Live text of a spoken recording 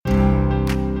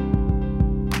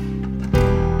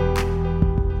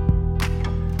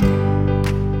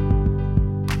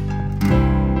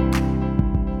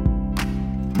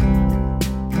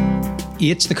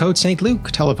It's the Code St.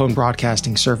 Luke telephone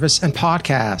broadcasting service and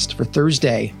podcast for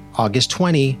Thursday, August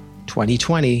 20,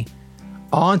 2020.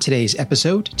 On today's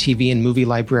episode, TV and movie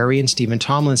librarian Stephen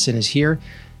Tomlinson is here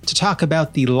to talk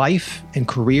about the life and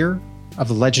career of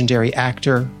the legendary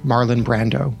actor Marlon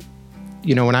Brando.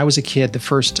 You know, when I was a kid, the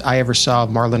first I ever saw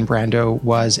of Marlon Brando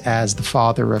was as the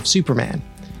father of Superman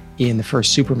in the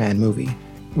first Superman movie.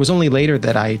 It was only later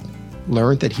that I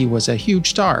learned that he was a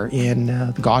huge star in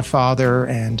The Godfather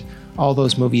and all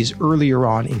those movies earlier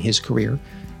on in his career.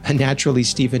 And naturally,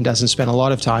 Stephen doesn't spend a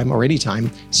lot of time or any time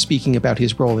speaking about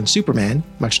his role in Superman,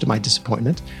 much to my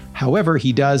disappointment. However,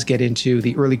 he does get into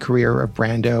the early career of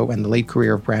Brando and the late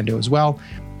career of Brando as well.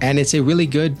 And it's a really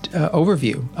good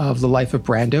overview of the life of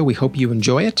Brando. We hope you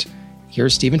enjoy it.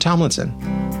 Here's Stephen Tomlinson.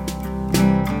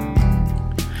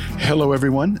 Hello,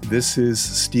 everyone. This is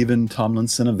Stephen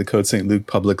Tomlinson of the Code St. Luke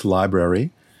Public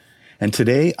Library. And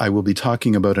today I will be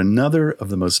talking about another of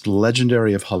the most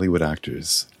legendary of Hollywood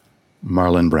actors,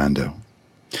 Marlon Brando.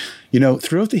 You know,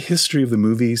 throughout the history of the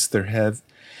movies, there have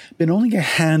been only a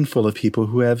handful of people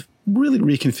who have really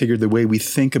reconfigured the way we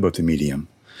think about the medium.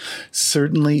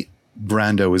 Certainly,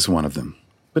 Brando is one of them.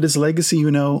 But his legacy,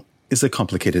 you know, is a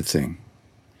complicated thing.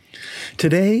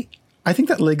 Today, I think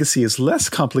that legacy is less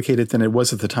complicated than it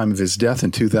was at the time of his death in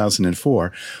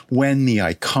 2004, when the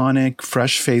iconic,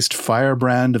 fresh-faced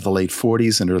firebrand of the late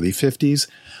 40s and early 50s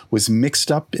was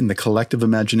mixed up in the collective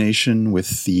imagination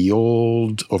with the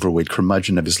old, overweight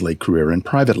curmudgeon of his late career and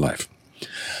private life.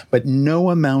 But no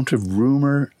amount of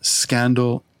rumor,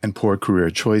 scandal, and poor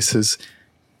career choices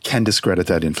can discredit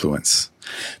that influence.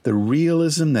 The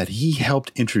realism that he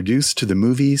helped introduce to the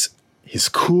movies, his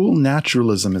cool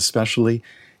naturalism especially,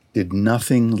 did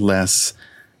nothing less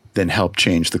than help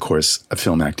change the course of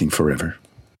film acting forever.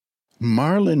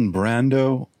 Marlon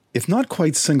Brando, if not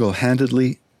quite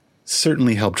single-handedly,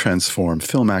 certainly helped transform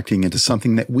film acting into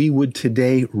something that we would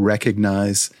today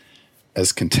recognize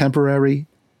as contemporary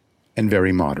and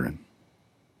very modern.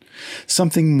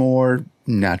 Something more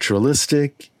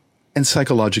naturalistic and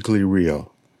psychologically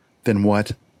real than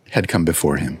what had come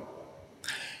before him.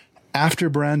 After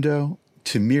Brando,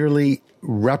 to merely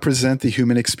represent the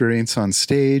human experience on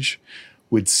stage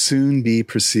would soon be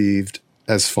perceived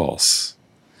as false.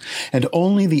 And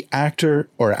only the actor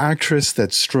or actress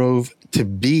that strove to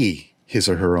be his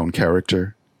or her own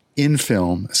character, in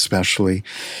film especially,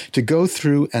 to go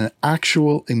through an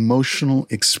actual emotional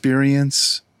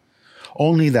experience,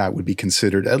 only that would be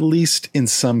considered, at least in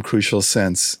some crucial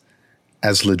sense,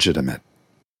 as legitimate.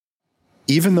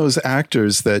 Even those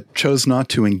actors that chose not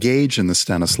to engage in the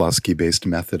Stanislavski-based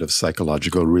method of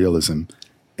psychological realism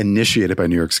initiated by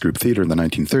New York's Group Theater in the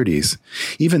 1930s,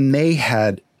 even they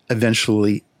had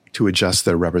eventually to adjust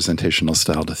their representational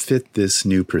style to fit this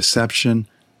new perception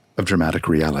of dramatic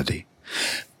reality.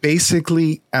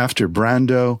 Basically, after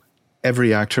Brando,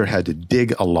 every actor had to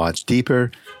dig a lot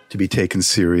deeper to be taken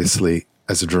seriously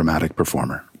as a dramatic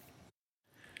performer.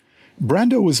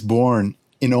 Brando was born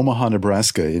in Omaha,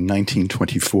 Nebraska in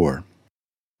 1924.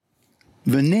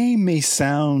 The name may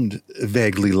sound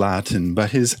vaguely Latin, but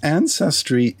his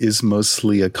ancestry is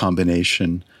mostly a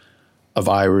combination of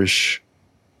Irish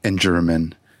and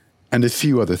German, and a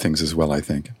few other things as well, I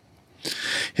think.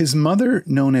 His mother,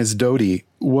 known as Dodie,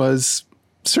 was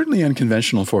certainly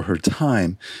unconventional for her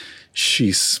time.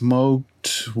 She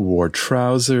smoked, wore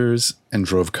trousers, and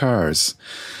drove cars.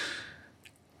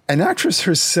 An actress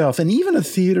herself, and even a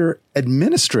theater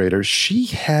administrator, she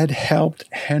had helped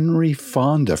Henry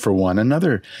Fonda, for one,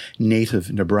 another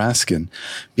native Nebraskan,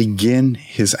 begin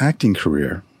his acting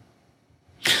career.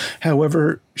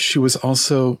 However, she was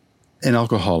also an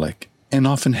alcoholic and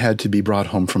often had to be brought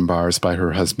home from bars by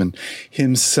her husband,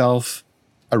 himself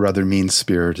a rather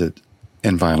mean-spirited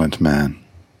and violent man.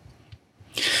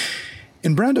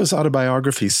 In Brando's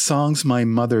autobiography, Songs My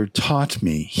Mother Taught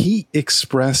Me, he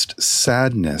expressed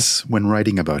sadness when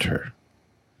writing about her.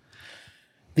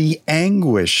 The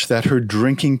anguish that her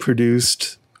drinking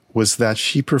produced was that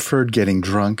she preferred getting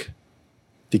drunk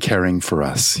to caring for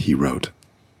us, he wrote.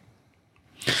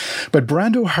 But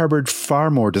Brando harbored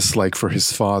far more dislike for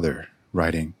his father,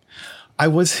 writing, I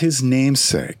was his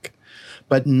namesake,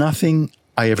 but nothing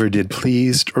I ever did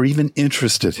pleased or even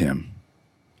interested him.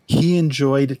 He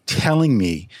enjoyed telling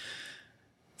me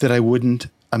that I wouldn't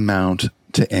amount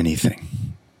to anything.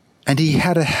 And he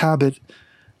had a habit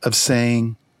of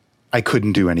saying I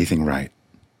couldn't do anything right.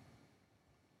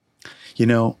 You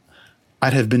know,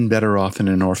 I'd have been better off in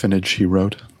an orphanage, he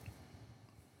wrote.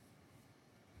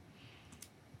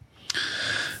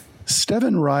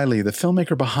 Stephen Riley, the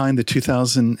filmmaker behind the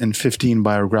 2015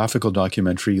 biographical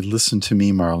documentary Listen to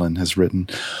Me, Marlon, has written,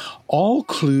 all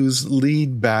clues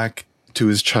lead back to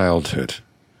his childhood.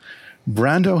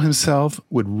 Brando himself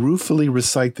would ruefully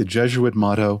recite the Jesuit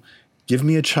motto, "Give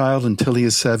me a child until he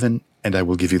is 7, and I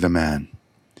will give you the man."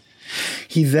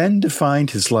 He then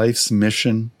defined his life's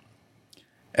mission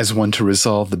as one to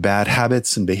resolve the bad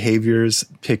habits and behaviors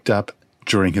picked up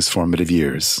during his formative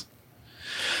years.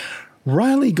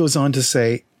 Riley goes on to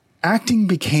say, acting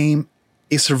became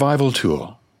a survival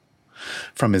tool.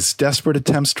 From his desperate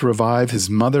attempts to revive his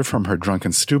mother from her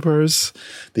drunken stupors,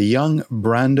 the young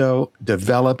Brando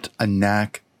developed a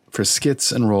knack for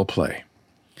skits and role play.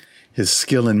 His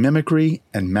skill in mimicry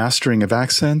and mastering of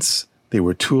accents, they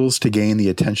were tools to gain the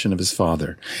attention of his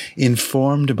father,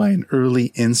 informed by an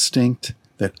early instinct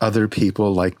that other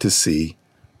people like to see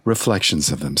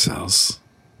reflections of themselves.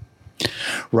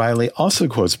 Riley also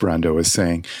quotes Brando as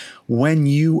saying, "When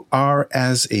you are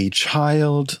as a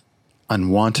child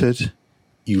unwanted,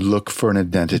 you look for an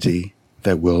identity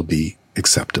that will be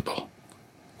acceptable."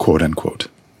 Quote unquote.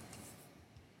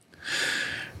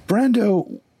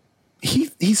 Brando,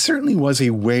 he certainly was a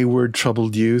wayward,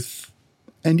 troubled youth,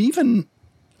 and even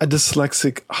a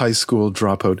dyslexic high school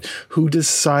dropout who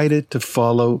decided to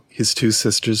follow his two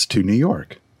sisters to New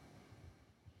York.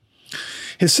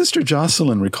 His sister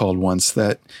Jocelyn recalled once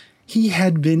that he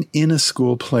had been in a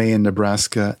school play in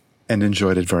Nebraska and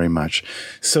enjoyed it very much.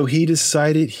 So he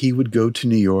decided he would go to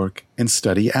New York and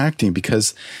study acting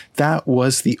because that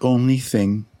was the only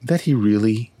thing that he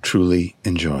really, truly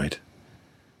enjoyed.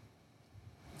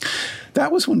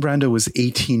 That was when Brando was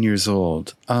 18 years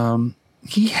old.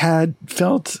 He had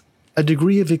felt a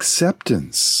degree of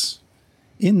acceptance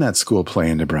in that school play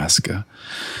in Nebraska.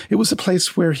 It was a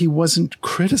place where he wasn't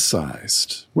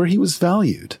criticized, where he was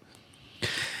valued.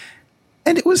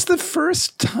 And it was the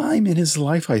first time in his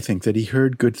life, I think, that he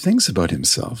heard good things about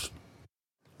himself.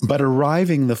 But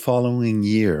arriving the following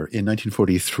year, in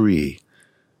 1943,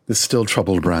 the still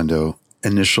troubled Brando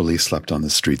initially slept on the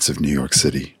streets of New York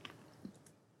City.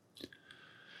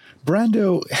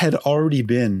 Brando had already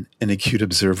been an acute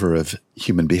observer of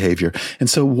human behavior, and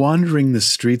so wandering the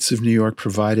streets of New York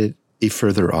provided a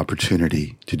further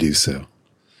opportunity to do so.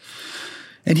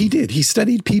 And he did. He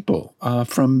studied people,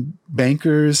 from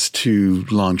bankers to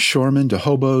longshoremen to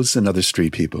hobos and other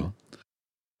street people.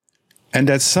 And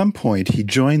at some point, he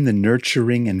joined the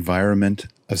nurturing environment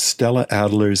of Stella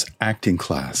Adler's acting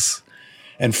class.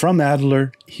 And from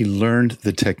Adler, he learned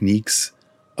the techniques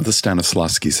of the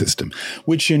Stanislavski system,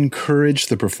 which encouraged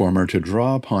the performer to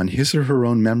draw upon his or her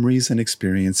own memories and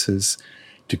experiences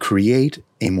to create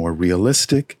a more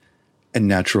realistic and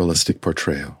naturalistic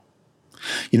portrayal.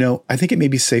 You know, I think it may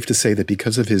be safe to say that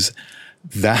because of his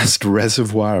vast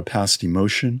reservoir of past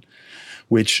emotion,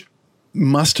 which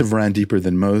must have ran deeper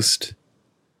than most,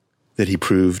 that he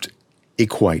proved a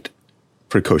quite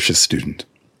precocious student.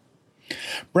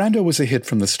 Brando was a hit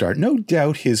from the start. No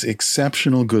doubt his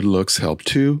exceptional good looks helped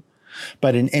too,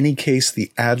 but in any case,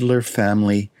 the Adler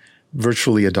family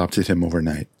virtually adopted him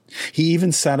overnight. He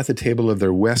even sat at the table of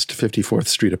their West 54th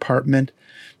Street apartment,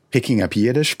 picking up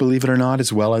Yiddish, believe it or not,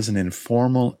 as well as an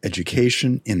informal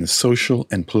education in the social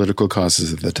and political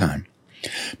causes of the time,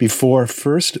 before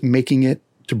first making it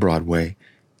to Broadway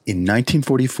in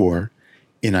 1944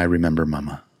 in I Remember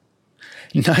Mama.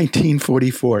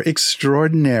 1944,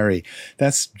 extraordinary.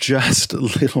 That's just a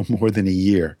little more than a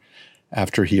year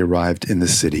after he arrived in the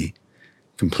city,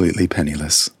 completely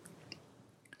penniless.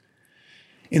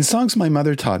 In Songs My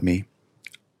Mother Taught Me,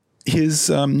 his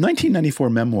 1994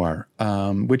 memoir,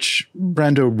 which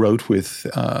Brando wrote with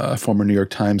a former New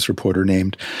York Times reporter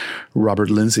named Robert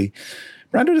Lindsay,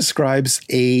 Brando describes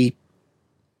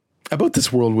about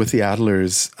this world with the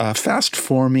Adlers, a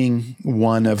fast-forming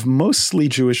one of mostly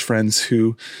Jewish friends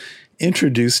who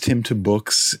introduced him to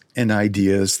books and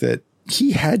ideas that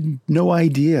he had no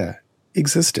idea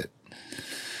existed.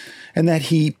 And that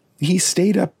he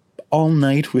stayed up all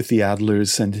night with the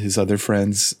Adlers and his other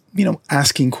friends,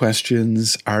 asking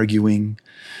questions, arguing,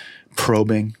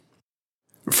 probing.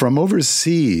 From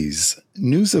overseas,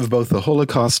 news of both the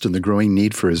Holocaust and the growing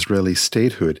need for Israeli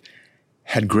statehood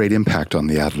had great impact on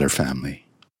the Adler family.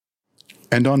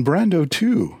 And on Brando,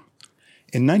 too.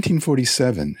 In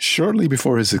 1947, shortly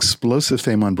before his explosive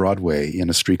fame on Broadway in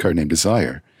A Streetcar Named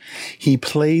Desire, he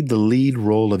played the lead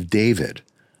role of David,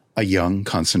 a young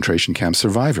concentration camp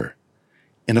survivor,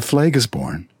 in A Flag is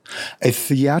Born, a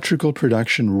theatrical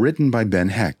production written by Ben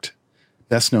Hecht,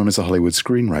 best known as a Hollywood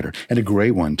screenwriter, and a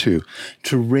great one, too,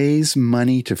 to raise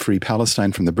money to free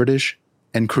Palestine from the British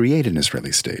and create an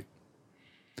Israeli state.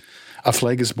 A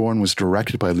Flag is Born was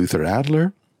directed by Luther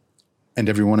Adler, and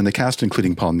everyone in the cast,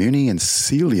 including Paul Muni and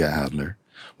Celia Adler,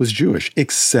 was Jewish,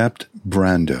 except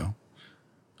Brando,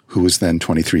 who was then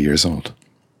 23 years old.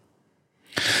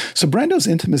 So Brando's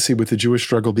intimacy with the Jewish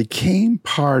struggle became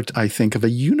part, I think, of a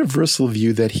universal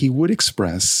view that he would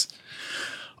express,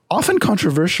 often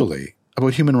controversially,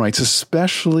 about human rights,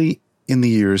 especially in the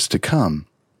years to come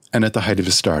and at the height of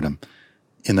his stardom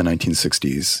in the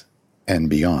 1960s and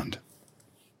beyond.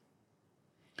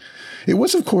 It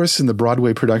was, of course, in the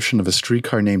Broadway production of A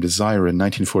Streetcar Named Desire in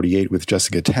 1948 with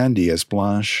Jessica Tandy as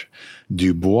Blanche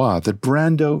Dubois that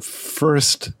Brando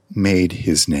first made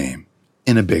his name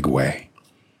in a big way.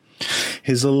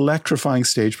 His electrifying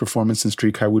stage performance in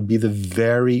Streetcar would be the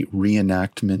very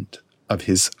reenactment of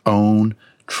his own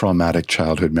traumatic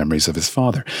childhood memories of his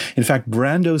father. In fact,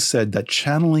 Brando said that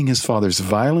channeling his father's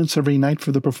violence every night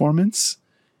for the performance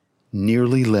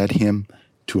nearly led him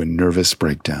to a nervous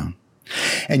breakdown.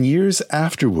 And years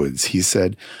afterwards, he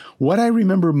said, "What I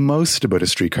remember most about A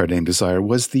Streetcar Named Desire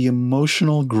was the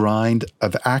emotional grind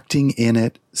of acting in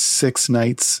it 6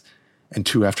 nights and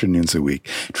 2 afternoons a week.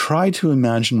 Try to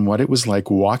imagine what it was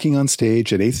like walking on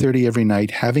stage at 8:30 every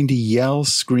night, having to yell,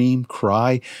 scream,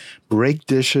 cry, break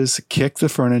dishes, kick the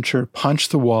furniture, punch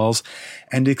the walls,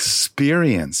 and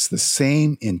experience the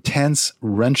same intense,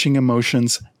 wrenching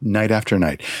emotions night after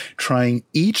night, trying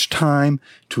each time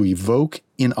to evoke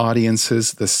in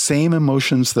audiences the same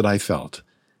emotions that I felt.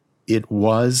 It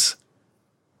was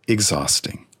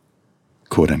exhausting,"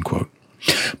 quote unquote.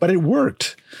 But it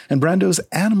worked, and Brando's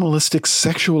animalistic,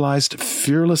 sexualized,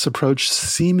 fearless approach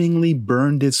seemingly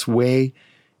burned its way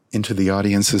into the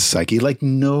audience's psyche like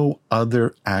no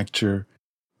other actor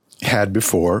had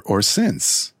before or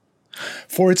since.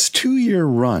 For its 2-year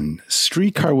run,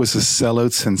 Streetcar was a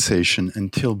sellout sensation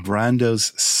until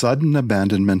Brando's sudden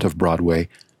abandonment of Broadway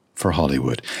for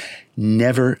Hollywood,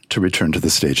 never to return to the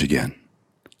stage again.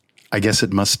 I guess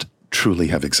it must truly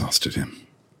have exhausted him.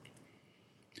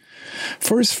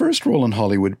 For his first role in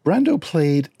Hollywood, Brando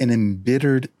played an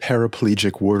embittered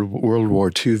paraplegic World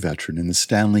War II veteran in the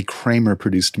Stanley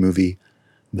Kramer-produced movie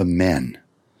The Men.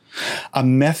 A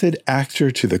method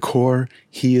actor to the core,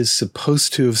 he is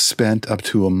supposed to have spent up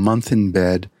to a month in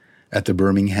bed at the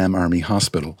Birmingham Army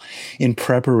Hospital in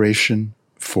preparation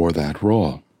for that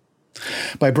role.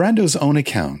 By Brando's own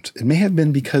account, it may have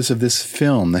been because of this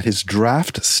film that his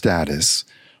draft status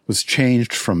was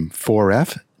changed from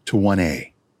 4F to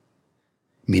 1A,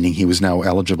 meaning he was now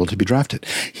eligible to be drafted.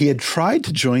 He had tried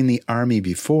to join the Army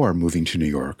before moving to New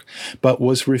York, but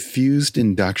was refused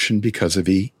induction because of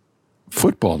a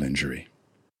football injury.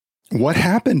 What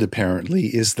happened, apparently,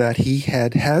 is that he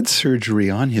had had surgery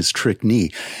on his trick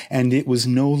knee, and it was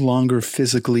no longer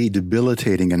physically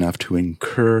debilitating enough to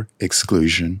incur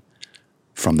exclusion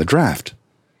from the draft.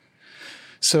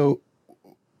 So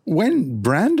when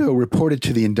Brando reported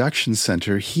to the induction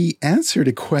center, he answered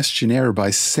a questionnaire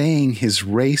by saying his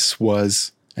race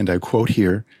was, and I quote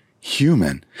here,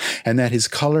 human, and that his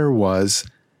color was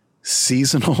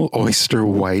seasonal oyster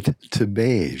white to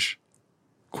beige,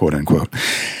 quote unquote.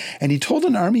 And he told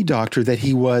an Army doctor that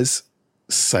he was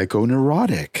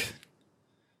psychoneurotic.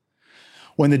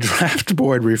 When the draft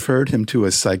board referred him to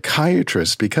a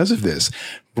psychiatrist because of this,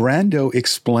 Brando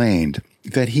explained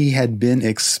that he had been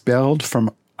expelled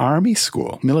from Army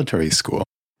school, military school,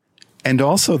 and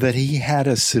also that he had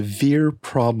a severe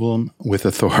problem with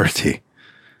authority.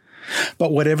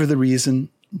 But whatever the reason,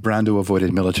 Brando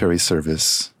avoided military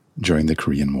service during the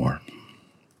Korean War.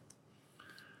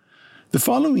 The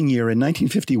following year, in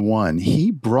 1951,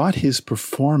 he brought his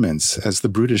performance as the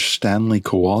brutish Stanley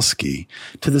Kowalski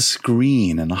to the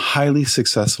screen in a highly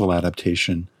successful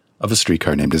adaptation of A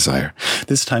Streetcar Named Desire,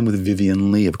 this time with Vivien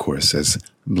Leigh, of course, as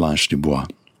Blanche Dubois.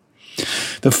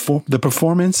 The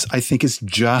performance, I think, is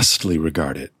justly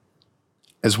regarded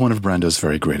as one of Brando's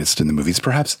very greatest in the movies,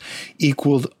 perhaps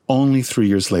equaled only 3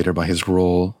 years later by his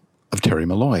role of Terry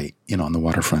Malloy in On the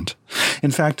Waterfront.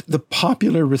 In fact, the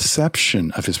popular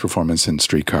reception of his performance in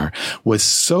Streetcar was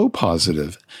so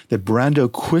positive that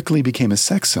Brando quickly became a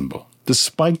sex symbol,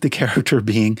 despite the character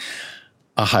being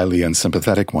a highly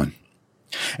unsympathetic one.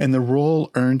 And the role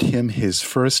earned him his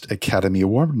first Academy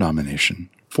Award nomination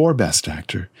for Best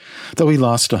Actor, though he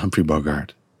lost to Humphrey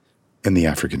Bogart in The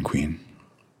African Queen.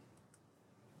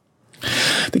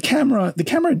 The camera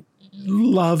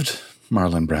loved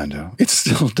Marlon Brando. It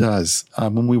still does.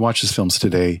 When we watch his films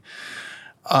today,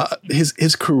 his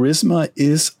charisma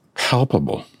is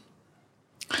palpable.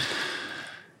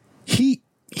 He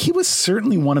was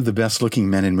certainly one of the best-looking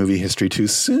men in movie history, too,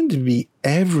 soon to be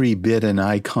every bit an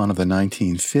icon of the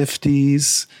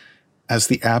 1950s as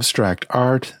the abstract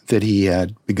art that he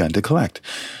had begun to collect.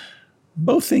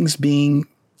 Both things being,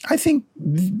 I think,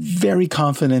 very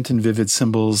confident and vivid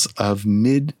symbols of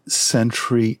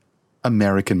mid-century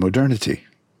American modernity.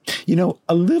 You know,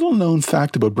 a little known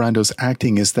fact about Brando's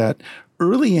acting is that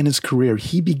early in his career,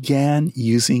 he began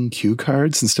using cue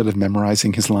cards instead of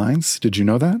memorizing his lines. Did you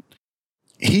know that?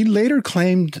 He later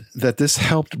claimed that this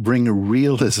helped bring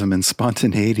realism and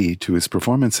spontaneity to his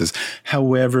performances.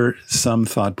 However, some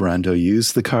thought Brando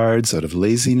used the cards out of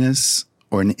laziness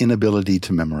or an inability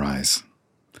to memorize.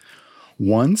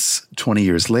 Once, 20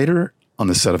 years later, on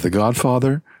the set of The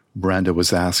Godfather, Brando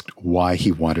was asked why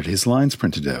he wanted his lines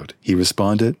printed out. He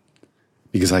responded,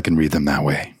 "Because I can read them that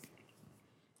way."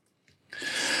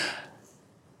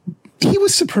 He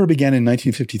was superb again in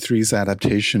 1953's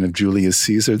adaptation of Julius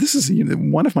Caesar. This is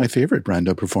one of my favorite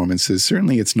Brando performances.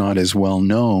 Certainly it's not as well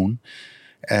known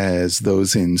as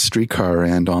those in Streetcar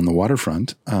and On the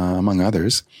Waterfront, among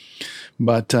others.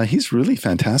 But he's really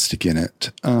fantastic in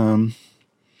it.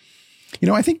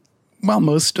 I think while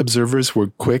most observers were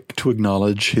quick to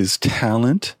acknowledge his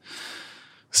talent,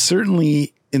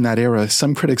 certainly in that era,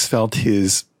 some critics felt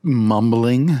his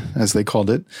mumbling, as they called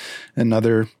it, and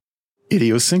other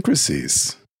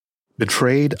idiosyncrasies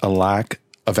betrayed a lack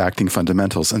of acting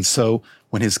fundamentals. And so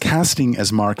when his casting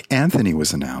as Mark Anthony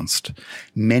was announced,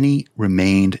 many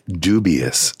remained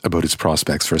dubious about his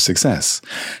prospects for success,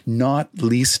 not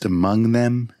least among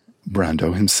them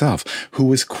Brando himself, who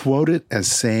was quoted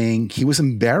as saying he was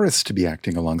embarrassed to be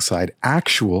acting alongside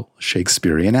actual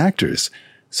Shakespearean actors,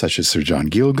 such as Sir John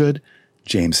Gielgud,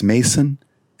 James Mason,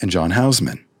 and John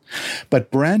Houseman.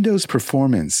 But Brando's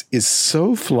performance is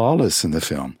so flawless in the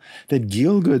film that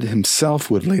Gielgud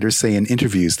himself would later say in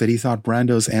interviews that he thought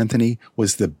Brando's Anthony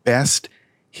was the best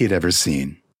he'd ever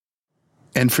seen.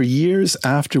 And for years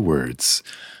afterwards,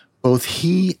 both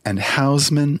he and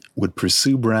Houseman would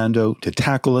pursue Brando to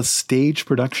tackle a stage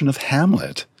production of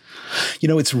Hamlet.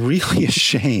 It's really a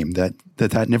shame that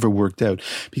never worked out,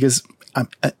 because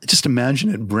just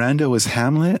imagine it, Brando as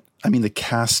Hamlet. I mean, the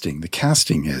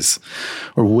casting is,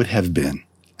 or would have been,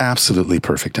 absolutely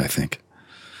perfect, I think.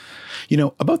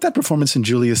 About that performance in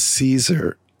Julius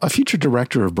Caesar, a future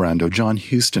director of Brando, John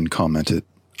Huston, commented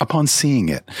upon seeing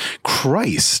it,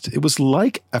 "Christ, it was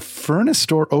like a furnace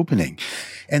door opening.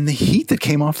 And the heat that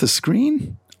came off the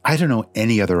screen, I don't know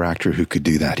any other actor who could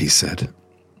do that," he said.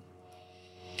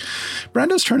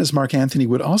 Brando's turn as Mark Anthony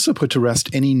would also put to rest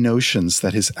any notions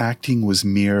that his acting was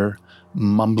mere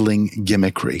mumbling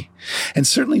gimmickry, and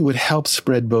certainly would help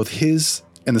spread both his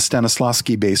and the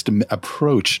Stanislavski-based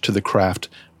approach to the craft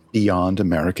beyond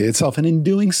America itself, and in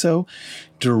doing so,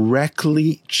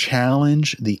 directly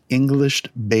challenge the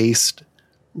English-based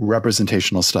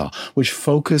representational style, which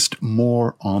focused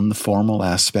more on the formal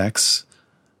aspects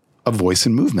of voice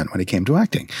and movement when it came to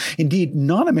acting. Indeed,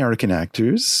 non-American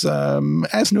actors,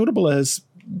 as notable as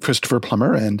Christopher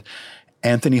Plummer and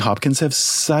Anthony Hopkins, have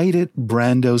cited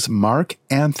Brando's Mark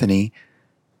Anthony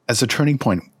as a turning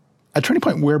point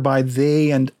whereby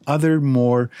they and other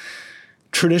more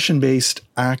tradition-based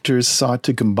actors sought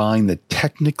to combine the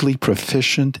technically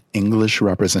proficient English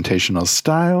representational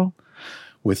style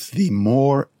with the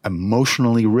more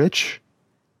emotionally rich,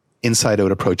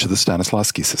 inside-out approach of the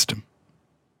Stanislavski system.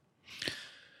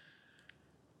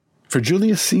 For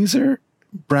Julius Caesar,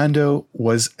 Brando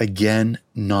was again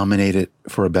nominated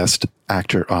for a Best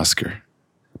Actor Oscar,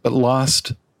 but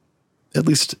lost, at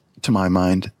least to my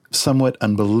mind, somewhat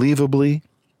unbelievably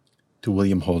to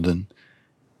William Holden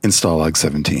in Stalag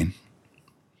 17.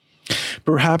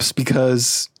 Perhaps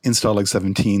because in Stalag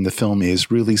 17, the film is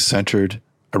really centered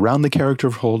around the character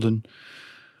of Holden,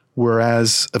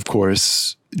 whereas, of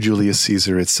course, Julius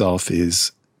Caesar itself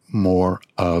is more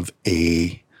of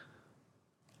a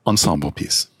ensemble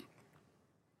piece.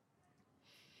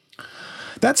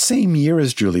 That same year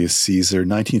as Julius Caesar,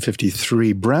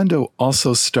 1953, Brando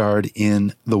also starred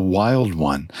in The Wild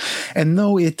One. And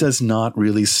though it does not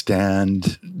really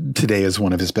stand today as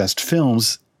one of his best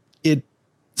films, it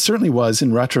certainly was,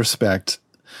 in retrospect,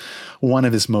 one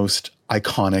of his most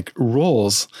iconic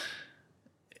roles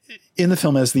in the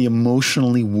film as the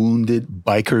emotionally wounded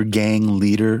biker gang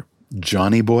leader,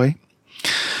 Johnny Boy.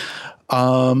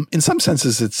 In some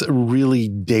senses, it's a really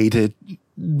dated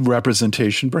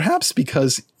representation, perhaps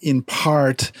because in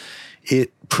part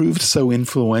it proved so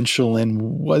influential and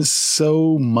was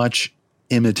so much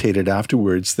imitated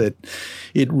afterwards that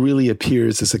it really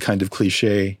appears as a kind of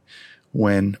cliche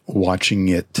when watching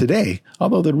it today,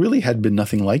 although there really had been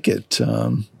nothing like it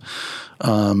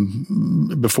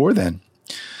before then.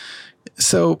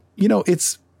 So,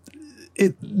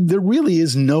 there really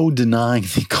is no denying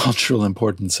the cultural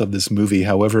importance of this movie,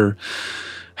 however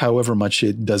much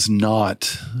it does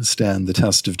not stand the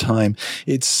test of time.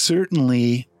 It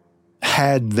certainly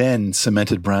had then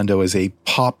cemented Brando as a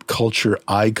pop culture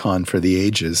icon for the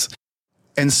ages.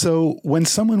 And so when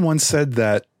someone once said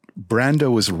that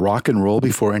Brando was rock and roll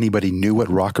before anybody knew what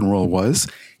rock and roll was,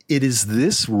 it is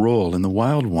this role in The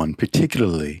Wild One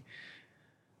particularly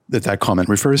that comment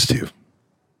refers to.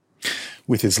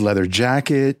 With his leather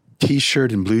jacket,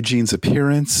 t-shirt, and blue jeans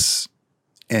appearance,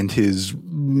 and his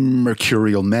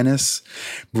mercurial menace,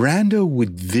 Brando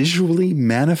would visually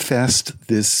manifest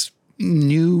this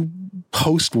new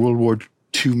post-World War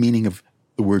II meaning of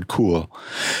the word cool,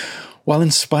 while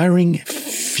inspiring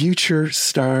future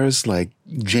stars like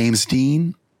James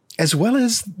Dean, as well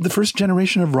as the first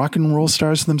generation of rock and roll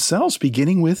stars themselves,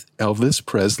 beginning with Elvis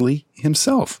Presley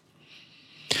himself.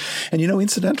 And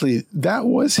incidentally, that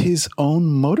was his own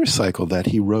motorcycle that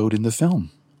he rode in the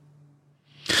film.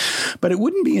 But it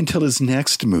wouldn't be until his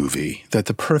next movie that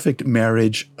the perfect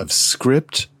marriage of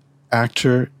script,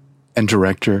 actor, and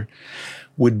director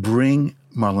would bring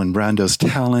Marlon Brando's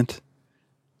talent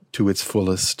to its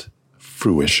fullest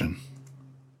fruition.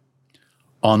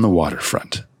 On the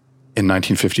Waterfront in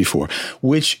 1954,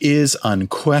 which is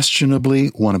unquestionably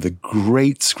one of the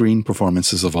great screen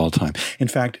performances of all time. In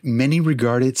fact, many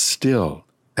regard it still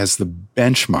as the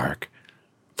benchmark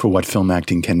for what film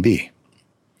acting can be.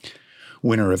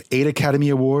 Winner of 8 Academy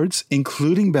Awards,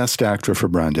 including Best Actor for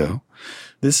Brando,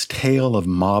 this tale of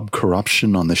mob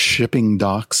corruption on the shipping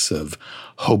docks of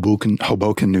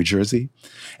Hoboken, New Jersey,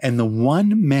 and the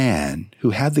one man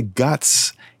who had the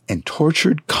guts and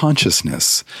tortured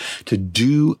consciousness to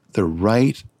do the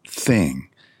right thing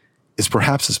is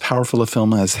perhaps as powerful a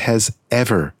film as has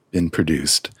ever been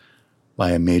produced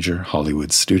by a major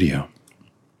Hollywood studio.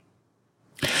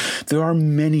 There are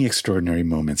many extraordinary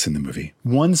moments in the movie.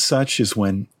 One such is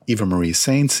when Eva Marie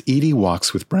Saint's Edie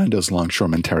walks with Brando's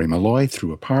longshoreman Terry Malloy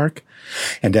through a park,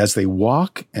 and as they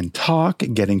walk and talk,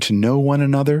 getting to know one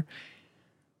another,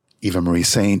 Eva Marie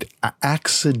Saint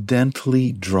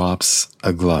accidentally drops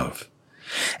a glove.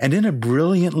 And in a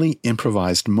brilliantly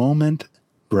improvised moment,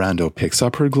 Brando picks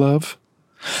up her glove,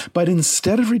 but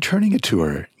instead of returning it to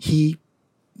her, he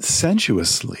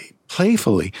sensuously,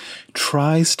 playfully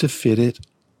tries to fit it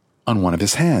on one of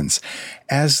his hands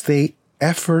as they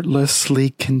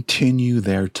effortlessly continue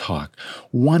their talk,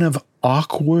 one of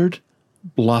awkward,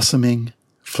 blossoming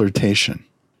flirtation.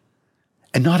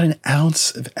 And not an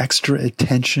ounce of extra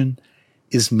attention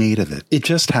is made of it. It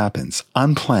just happens,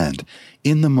 unplanned,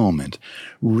 in the moment,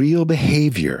 real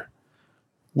behavior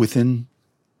within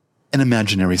an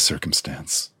imaginary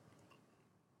circumstance.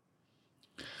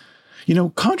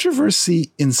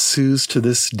 Controversy ensues to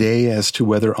this day as to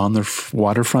whether On the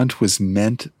Waterfront was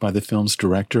meant by the film's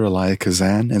director, Elia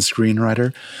Kazan, and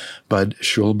screenwriter, Bud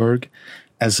Schulberg,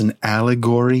 as an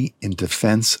allegory in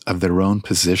defense of their own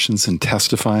positions in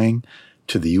testifying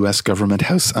to the U.S. Government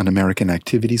House Un-American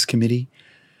Activities Committee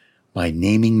by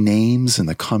naming names in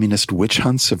the communist witch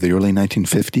hunts of the early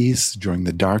 1950s during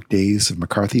the dark days of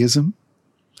McCarthyism.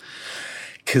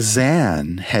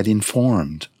 Kazan had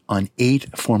informed on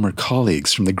 8 former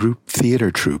colleagues from the group theater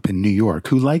troupe in New York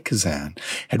who, like Kazan,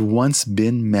 had once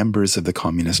been members of the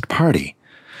Communist Party.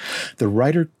 The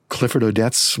writer Clifford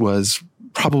Odets was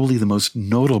probably the most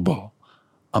notable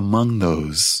among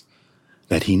those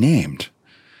that he named.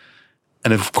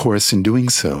 And of course, in doing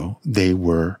so, they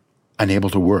were unable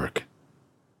to work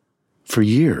for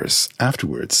years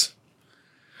afterwards,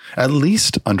 at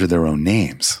least under their own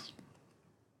names.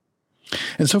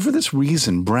 And so for this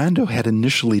reason, Brando had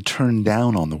initially turned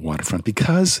down On the Waterfront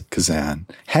because Kazan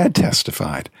had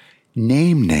testified,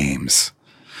 named names.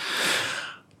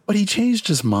 But he changed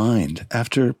his mind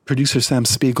after producer Sam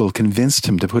Spiegel convinced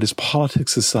him to put his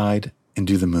politics aside and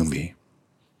do the movie.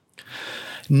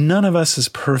 None of us is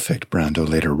perfect, Brando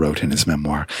later wrote in his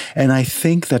memoir, and I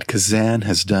think that Kazan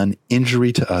has done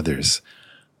injury to others,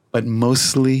 but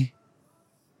mostly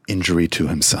injury to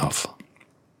himself.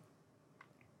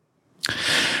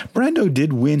 Brando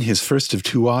did win his first of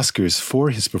 2 Oscars for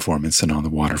his performance in On the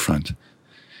Waterfront.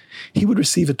 He would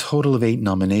receive a total of 8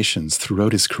 nominations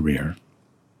throughout his career.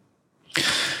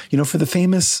 For the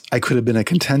famous I Could Have Been a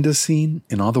Contender scene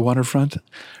in On the Waterfront,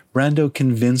 Brando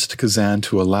convinced Kazan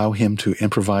to allow him to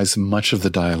improvise much of the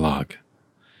dialogue.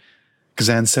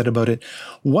 Kazan said about it,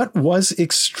 "What was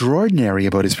extraordinary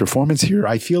about his performance here,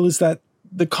 I feel, is that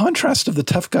the contrast of the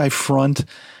tough guy front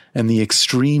and the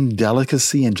extreme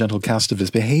delicacy and gentle cast of his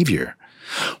behavior.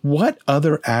 What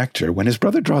other actor, when his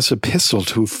brother draws a pistol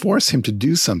to force him to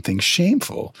do something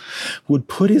shameful, would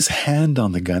put his hand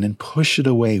on the gun and push it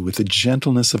away with the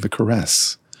gentleness of a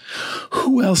caress?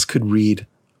 Who else could read,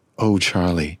 'Oh,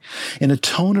 Charlie,' in a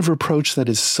tone of reproach that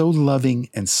is so loving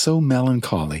and so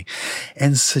melancholy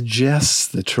and suggests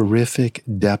the terrific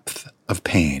depth of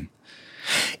pain?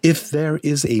 If there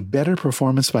is a better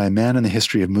performance by a man in the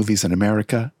history of movies in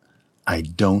America, I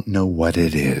don't know what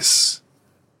it is,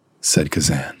 said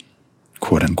Kazan,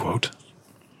 quote unquote.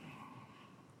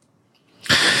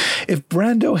 If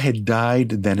Brando had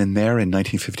died then and there in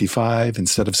 1955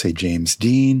 instead of, say, James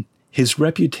Dean, his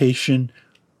reputation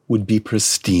would be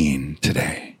pristine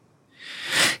today.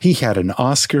 He had an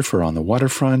Oscar for On the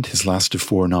Waterfront, his last of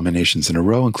 4 nominations in a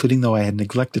row, including, though I had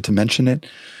neglected to mention it,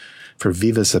 for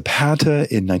Viva Zapata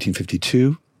in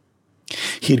 1952.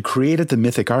 He had created the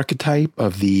mythic archetype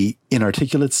of the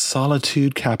inarticulate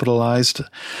solitude capitalized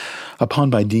upon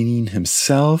by Dean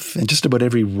himself and just about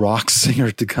every rock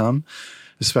singer to come,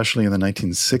 especially in the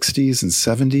 1960s and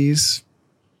 70s.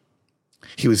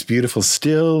 He was beautiful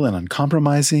still and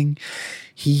uncompromising.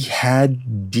 He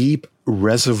had deep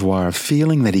reservoir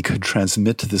feeling that he could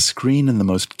transmit to the screen in the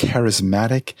most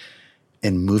charismatic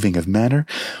and moving of manner.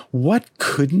 What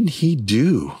couldn't he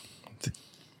do?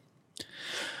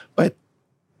 But,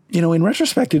 in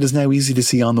retrospect, it is now easy to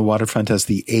see On the Waterfront as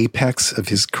the apex of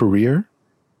his career.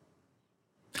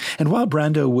 And while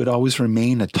Brando would always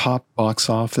remain a top box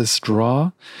office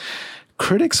draw,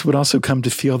 critics would also come to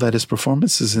feel that his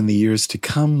performances in the years to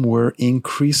come were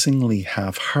increasingly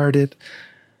half-hearted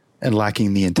and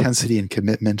lacking the intensity and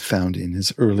commitment found in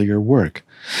his earlier work,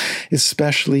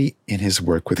 especially in his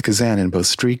work with Kazan in both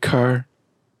Streetcar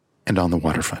and On the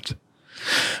Waterfront.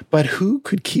 But who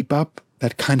could keep up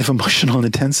that kind of emotional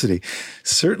intensity?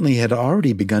 Certainly had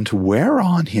already begun to wear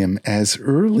on him as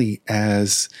early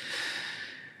as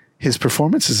his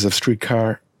performances of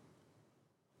Streetcar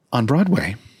on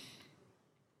Broadway.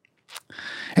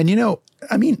 And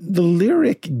the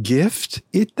lyric gift,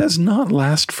 it does not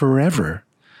last forever.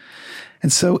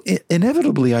 And so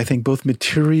inevitably, I think both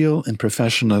material and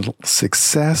professional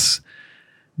success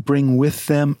bring with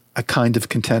them a kind of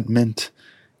contentment,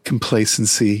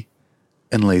 complacency,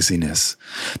 and laziness.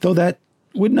 Though that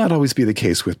would not always be the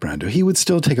case with Brando. He would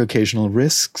still take occasional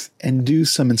risks and do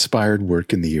some inspired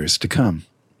work in the years to come.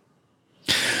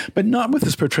 But not with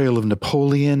his portrayal of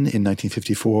Napoleon in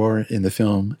 1954 in the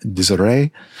film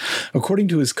Désiré. According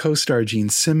to his co-star Gene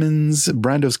Simmons,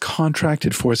 Brando's contract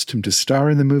had forced him to star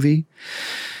in the movie,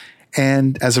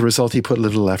 and as a result, he put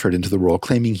little effort into the role,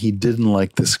 claiming he didn't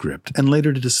like the script, and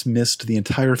later dismissed the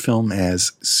entire film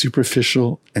as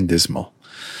superficial and dismal,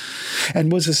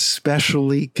 and was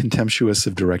especially contemptuous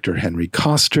of director Henry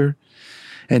Koster,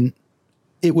 and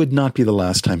it would not be the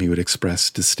last time he would express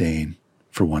disdain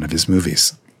for one of his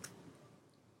movies.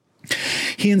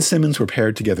 He and Simmons were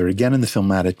paired together again in the film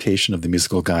adaptation of the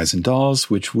musical Guys and Dolls,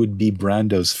 which would be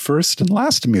Brando's first and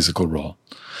last musical role.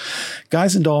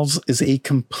 Guys and Dolls is a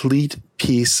complete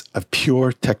piece of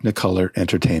pure Technicolor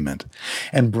entertainment,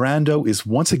 and Brando is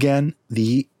once again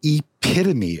the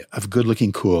epitome of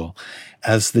good-looking cool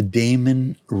as the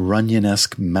Damon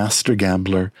Runyon-esque master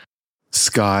gambler,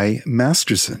 Sky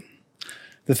Masterson.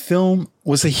 The film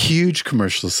was a huge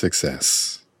commercial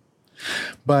success,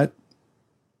 but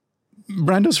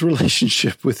Brando's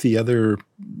relationship with the other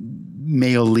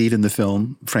male lead in the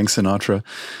film, Frank Sinatra,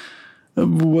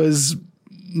 was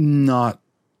not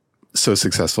so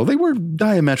successful. They were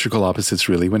diametrical opposites,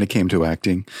 really, when it came to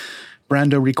acting.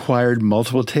 Brando required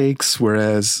multiple takes,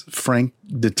 whereas Frank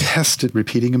detested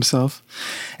repeating himself.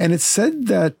 And it's said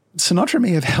that Sinatra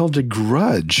may have held a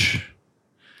grudge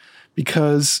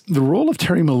because the role of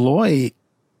Terry Malloy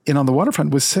in On the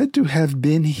Waterfront was said to have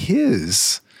been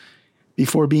his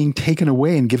before being taken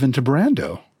away and given to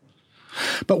Brando.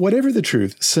 But whatever the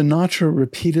truth, Sinatra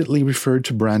repeatedly referred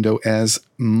to Brando as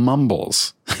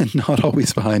Mumbles, and not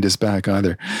always behind his back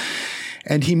either.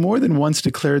 And he more than once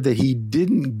declared that he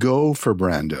didn't go for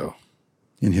Brando,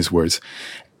 in his words,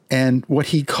 and what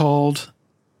he called,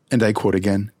 and I quote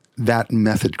again, that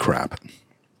method crap.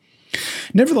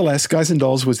 Nevertheless, Guys and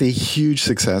Dolls was a huge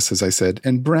success, as I said,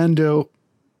 and Brando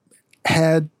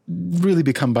had really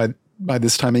become by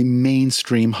this time a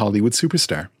mainstream Hollywood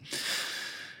superstar.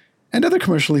 And other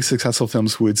commercially successful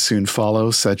films would soon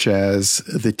follow, such as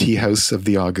The Tea House of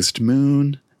the August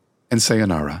Moon and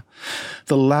Sayonara,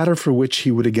 the latter for which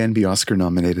he would again be Oscar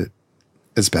nominated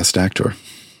as Best Actor.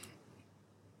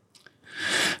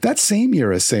 That same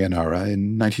year as Sayonara,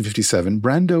 in 1957,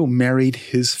 Brando married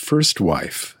his first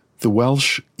wife, the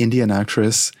Welsh Indian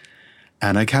actress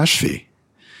Anna Kashfi,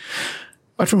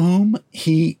 but from whom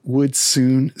he would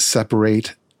soon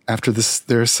separate after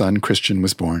their son Christian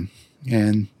was born,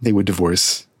 and they would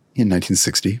divorce in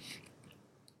 1960.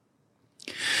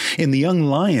 In The Young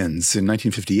Lions in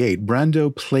 1958,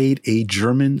 Brando played a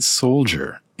German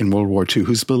soldier in World War II,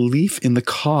 whose belief in the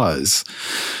cause,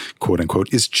 quote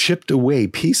unquote, is chipped away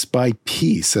piece by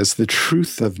piece as the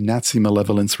truth of Nazi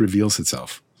malevolence reveals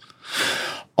itself.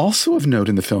 Also of note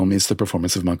in the film is the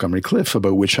performance of Montgomery Clift,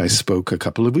 about which I spoke a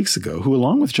couple of weeks ago, who,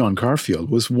 along with John Garfield,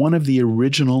 was one of the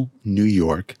original New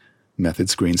York method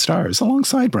screen stars,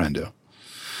 alongside Brando.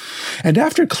 And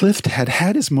after Clift had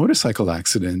had his motorcycle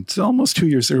accident almost 2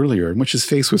 years earlier, in which his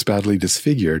face was badly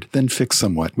disfigured, then fixed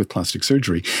somewhat with plastic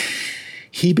surgery,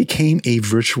 he became a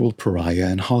virtual pariah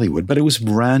in Hollywood. But it was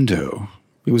Brando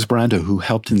who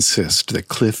helped insist that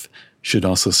Clift should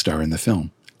also star in the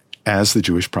film as the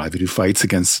Jewish private who fights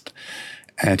against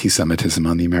anti-Semitism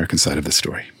on the American side of the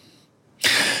story.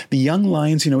 The Young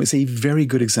Lions, is a very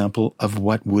good example of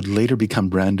what would later become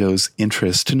Brando's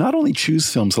interest to not only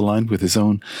choose films aligned with his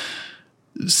own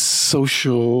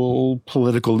social,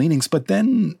 political leanings, but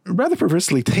then, rather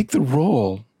perversely, take the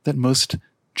role that most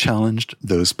challenged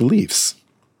those beliefs.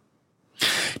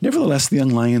 Nevertheless, The Young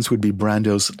Lions would be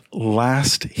Brando's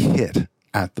last hit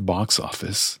at the box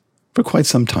office for quite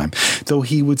some time, though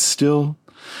he would still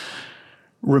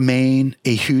remain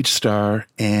a huge star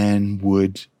and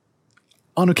would,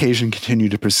 on occasion, continue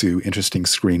to pursue interesting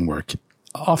screen work.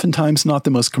 Oftentimes not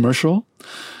the most commercial,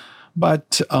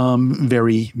 but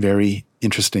very, very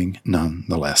interesting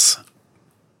nonetheless.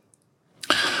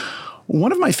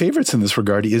 One of my favorites in this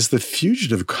regard is The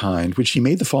Fugitive Kind, which he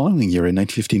made the following year in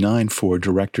 1959 for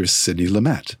director Sidney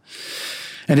Lumet,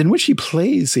 and in which he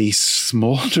plays a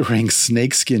smoldering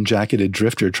snakeskin-jacketed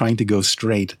drifter trying to go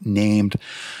straight named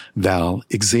Val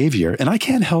Xavier. And I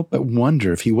can't help but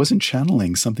wonder if he wasn't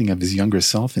channeling something of his younger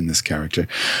self in this character,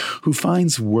 who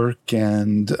finds work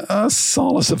and a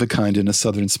solace of a kind in a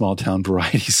southern small-town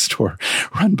variety store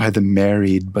run by the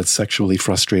married but sexually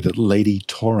frustrated Lady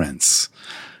Torrance,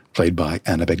 played by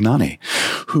Anna Bagnani,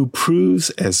 who proves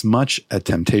as much a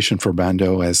temptation for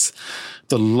Brando as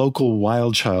the local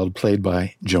wild child played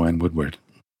by Joanne Woodward.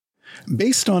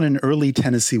 Based on an early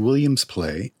Tennessee Williams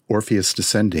play, Orpheus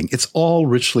Descending, it's all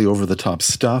richly over-the-top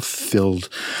stuff filled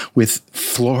with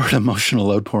florid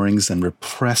emotional outpourings and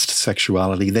repressed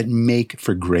sexuality that make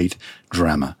for great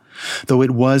drama, though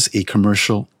it was a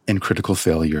commercial and critical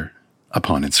failure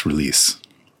upon its release.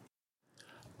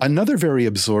 Another very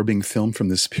absorbing film from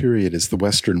this period is the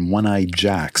Western One-Eyed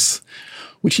Jacks,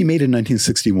 which he made in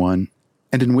 1961,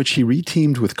 and in which he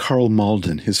reteamed with Carl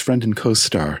Malden, his friend and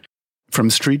co-star, from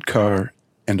Streetcar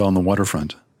and On the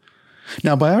Waterfront.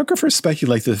 Now, biographers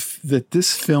speculate that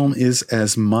this film is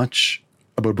as much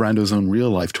about Brando's own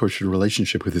real-life tortured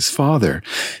relationship with his father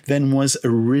than was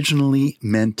originally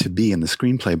meant to be in the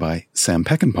screenplay by Sam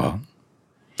Peckinpah.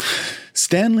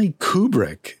 Stanley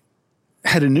Kubrick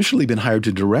had initially been hired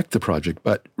to direct the project,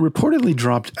 but reportedly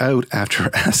dropped out after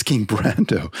asking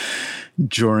Brando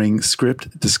during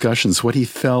script discussions what he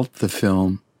felt the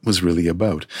film was really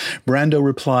about. Brando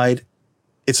replied,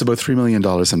 "It's about $3 million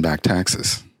in back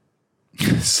taxes."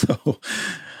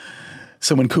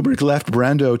 So when Kubrick left,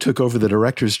 Brando took over the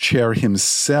director's chair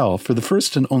himself for the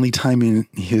first and only time in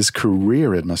his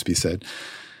career, it must be said.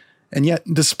 And yet,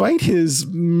 despite his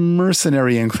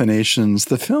mercenary inclinations,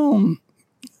 the film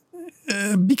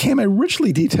became a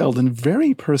richly detailed and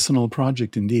very personal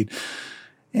project indeed.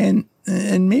 And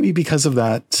maybe because of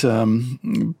that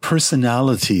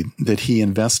personality that he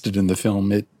invested in the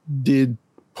film, it did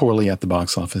poorly at the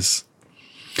box office.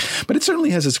 But it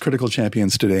certainly has its critical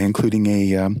champions today, including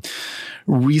a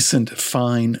recent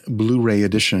fine Blu-ray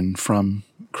edition from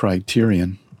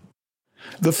Criterion.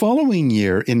 The following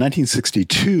year, in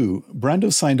 1962,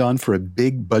 Brando signed on for a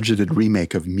big budgeted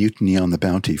remake of Mutiny on the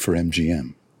Bounty for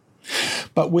MGM.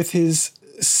 But with his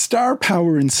star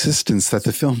power insistence that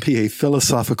the film be a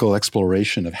philosophical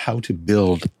exploration of how to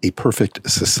build a perfect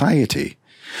society,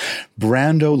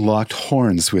 Brando locked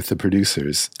horns with the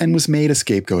producers and was made a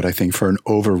scapegoat, I think, for an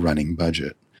overrunning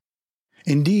budget.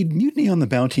 Indeed, Mutiny on the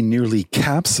Bounty nearly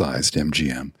capsized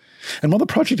MGM. And while the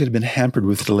project had been hampered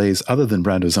with delays other than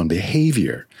Brando's own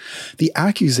behavior, the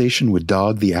accusation would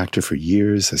dog the actor for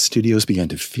years as studios began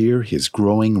to fear his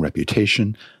growing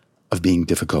reputation of being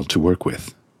difficult to work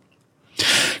with.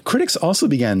 Critics also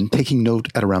began taking note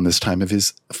at around this time of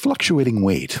his fluctuating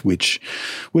weight, which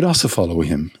would also follow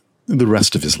him the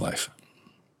rest of his life.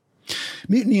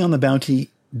 Mutiny on the Bounty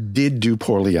did do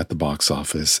poorly at the box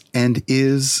office and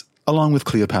is, along with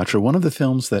Cleopatra, one of the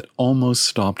films that almost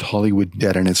stopped Hollywood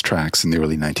dead in its tracks in the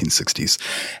early 1960s,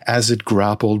 as it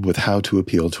grappled with how to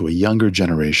appeal to a younger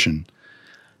generation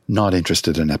not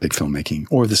interested in epic filmmaking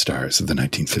or the stars of the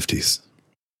 1950s.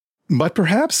 But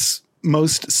perhaps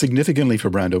most significantly for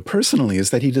Brando personally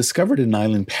is that he discovered an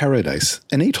island paradise,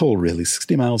 an atoll really,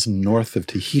 60 miles north of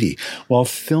Tahiti, while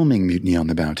filming Mutiny on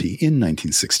the Bounty in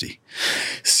 1960.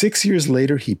 6 years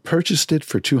later, he purchased it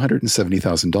for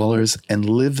 $270,000 and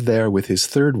lived there with his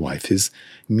third wife, his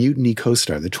Mutiny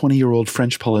co-star, the 20-year-old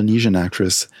French-Polynesian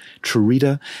actress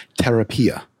Charita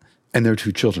Terapia, and their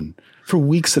 2 children, for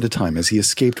weeks at a time as he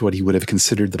escaped what he would have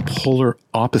considered the polar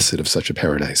opposite of such a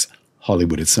paradise,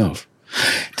 Hollywood itself.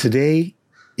 Today,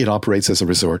 it operates as a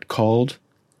resort called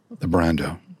the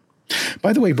Brando.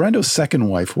 By the way, Brando's second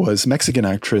wife was Mexican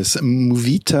actress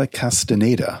Muvita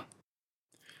Castaneda.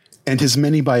 And his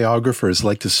many biographers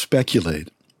like to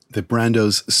speculate that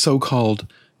Brando's so-called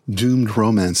doomed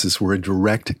romances were a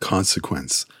direct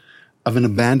consequence of an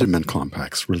abandonment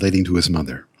complex relating to his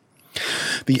mother.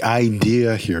 The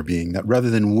idea here being that rather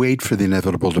than wait for the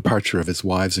inevitable departure of his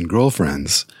wives and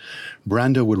girlfriends,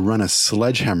 Brando would run a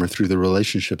sledgehammer through the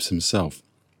relationships himself.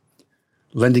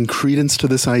 Lending credence to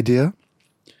this idea,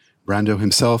 Brando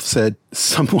himself said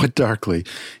somewhat darkly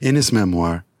in his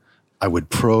memoir, "I would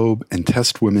probe and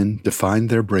test women to find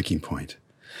their breaking point,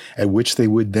 at which they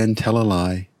would then tell a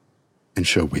lie and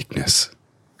show weakness,"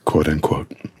 quote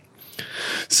unquote.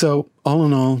 So, all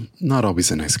in all, not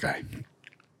always a nice guy.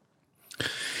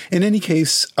 In any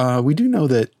case, we do know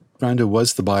that Brando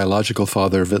was the biological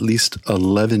father of at least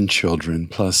 11 children,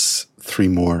 plus 3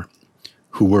 more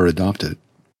who were adopted.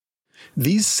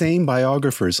 These same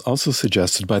biographers also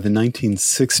suggested by the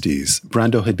 1960s,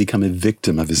 Brando had become a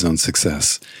victim of his own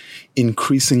success,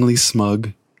 increasingly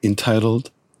smug, entitled,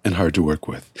 and hard to work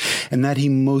with, and that he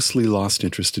mostly lost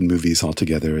interest in movies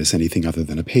altogether as anything other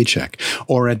than a paycheck,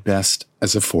 or at best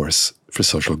as a force for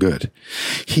social good.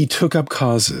 He took up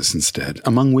causes instead,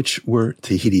 among which were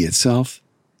Tahiti itself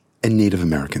and Native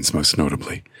Americans most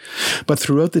notably. But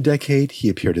throughout the decade, he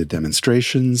appeared at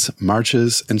demonstrations,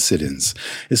 marches, and sit-ins,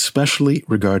 especially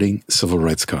regarding civil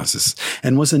rights causes,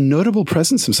 and was a notable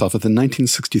presence himself at the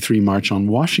 1963 March on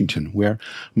Washington, where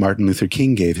Martin Luther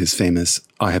King gave his famous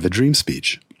 "I Have a Dream"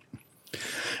 speech.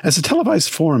 As a televised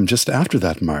forum just after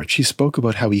that march, he spoke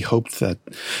about how he hoped that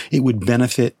it would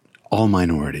benefit all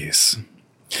minorities.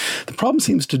 The problem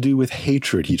seems to do with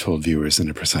hatred, he told viewers in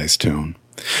a precise tone.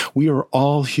 We are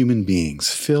all human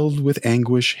beings filled with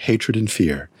anguish, hatred, and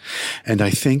fear, and I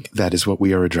think that is what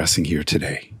we are addressing here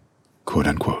today, quote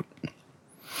unquote.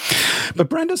 But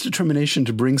Brando's determination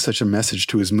to bring such a message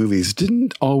to his movies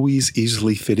didn't always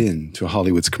easily fit in to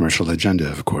Hollywood's commercial agenda,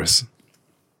 of course.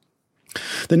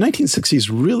 The 1960s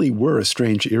really were a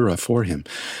strange era for him.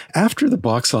 After the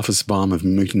box office bomb of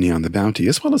Mutiny on the Bounty,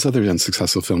 as well as other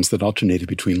unsuccessful films that alternated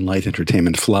between light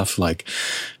entertainment fluff like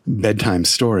Bedtime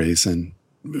Stories and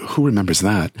Who Remembers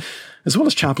That, as well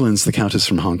as Chaplin's The Countess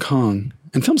from Hong Kong,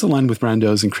 and films aligned with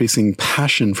Brando's increasing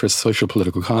passion for social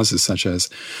political causes such as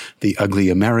The Ugly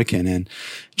American and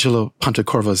Gillo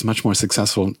Pontecorvo's much more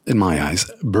successful, in my eyes,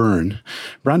 Burn,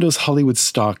 Brando's Hollywood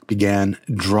stock began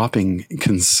dropping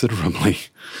considerably,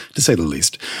 to say the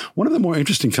least. One of the more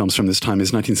interesting films from this time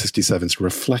is 1967's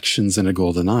Reflections in a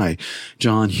Golden Eye,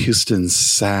 John Huston's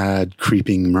sad,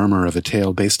 creeping murmur of a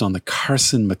tale based on the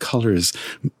Carson McCullers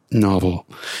novel,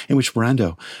 in which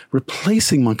Brando,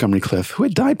 replacing Montgomery Clift, who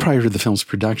had died prior to the film's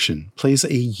production, plays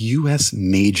a U.S.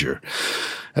 major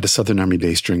at a Southern Army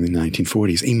base during the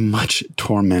 1940s, a much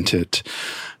tormented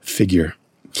figure.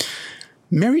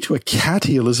 Married to a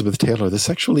catty Elizabeth Taylor, the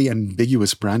sexually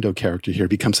ambiguous Brando character here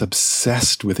becomes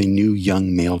obsessed with a new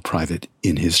young male private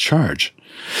in his charge.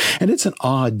 And it's an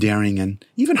odd, daring, and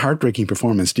even heartbreaking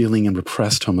performance dealing in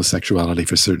repressed homosexuality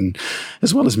for certain,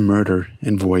 as well as murder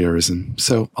and voyeurism.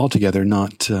 So altogether,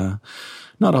 not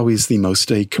always the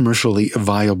most commercially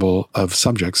viable of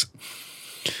subjects.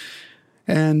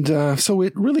 And so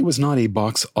it really was not a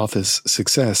box office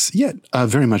success, yet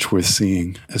very much worth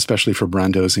seeing, especially for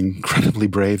Brando's incredibly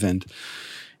brave and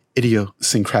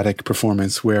idiosyncratic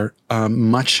performance, where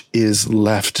much is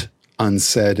left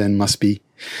unsaid and must be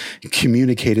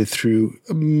communicated through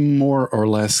more or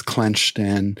less clenched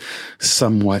and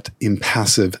somewhat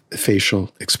impassive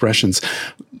facial expressions.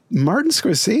 Martin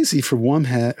Scorsese, for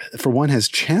one, has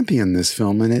championed this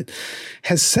film, and it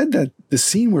has said that the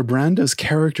scene where Brando's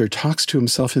character talks to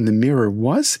himself in the mirror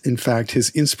was, in fact,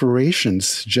 his inspiration to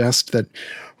suggest that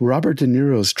Robert De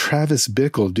Niro's Travis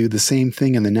Bickle do the same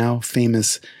thing in the now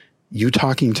famous "You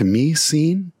Talking to Me"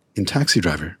 scene in Taxi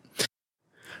Driver.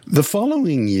 The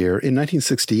following year, in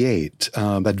 1968,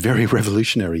 that very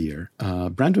revolutionary year,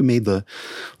 Brando made the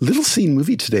little-seen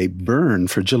movie today, Burn,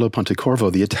 for Gillo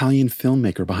Pontecorvo, the Italian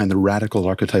filmmaker behind the radical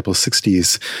archetypal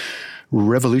 60s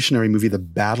revolutionary movie, The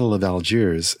Battle of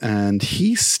Algiers. And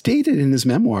he stated in his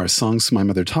memoir, Songs My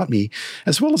Mother Taught Me,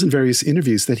 as well as in various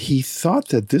interviews, that he thought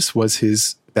that this was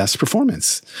his best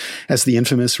performance as the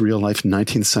infamous real-life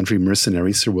 19th century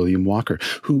mercenary Sir William Walker,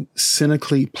 who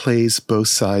cynically plays both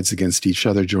sides against each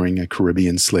other during a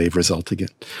Caribbean slave revolt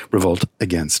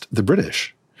against the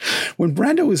British. When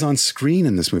Brando is on screen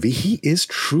in this movie, he is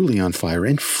truly on fire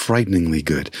and frighteningly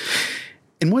good.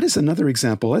 And what is another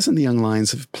example, as in The Young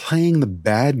Lions, of playing the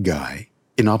bad guy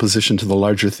in opposition to the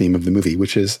larger theme of the movie,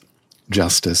 which is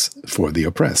justice for the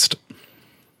oppressed.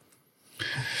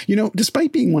 You know,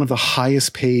 despite being one of the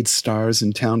highest paid stars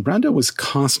in town, Brando was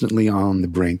constantly on the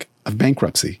brink of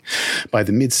bankruptcy. By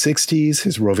the mid-60s,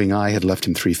 his roving eye had left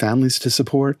him 3 families to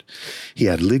support. He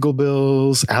had legal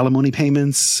bills, alimony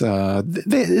payments,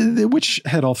 which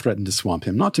had all threatened to swamp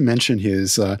him, not to mention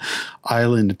his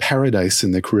island paradise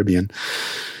in the Caribbean.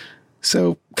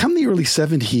 So come the early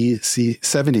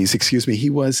 70s, he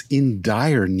was in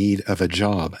dire need of a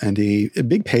job, and a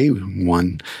big pay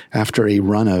one, after a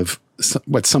run of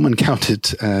what someone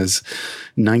counted as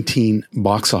 19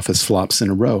 box office flops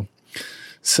in a row.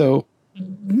 So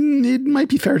it might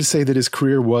be fair to say that his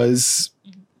career was,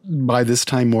 by this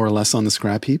time, more or less on the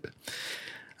scrap heap,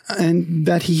 and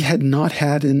that he had not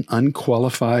had an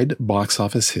unqualified box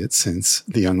office hit since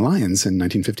The Young Lions in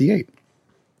 1958.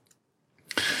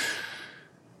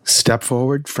 Step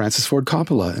forward, Francis Ford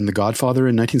Coppola and The Godfather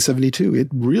in 1972. It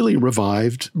really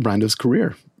revived Brando's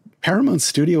career. Paramount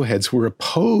studio heads were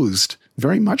opposed,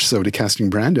 very much so, to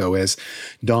casting Brando as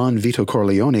Don Vito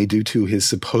Corleone due to his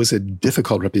supposed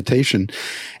difficult reputation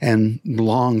and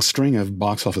long string of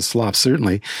box office flops,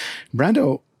 certainly.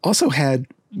 Brando also had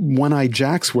One-Eyed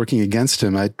Jacks working against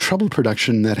him, a troubled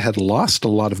production that had lost a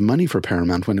lot of money for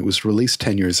Paramount when it was released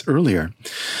 10 years earlier.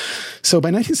 So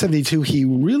by 1972, he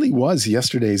really was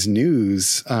yesterday's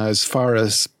news as far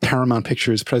as Paramount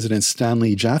Pictures president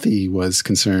Stanley Jaffe was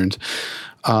concerned,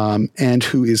 and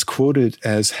who is quoted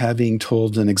as having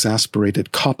told an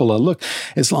exasperated Coppola, "Look,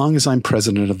 as long as I'm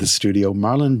president of the studio,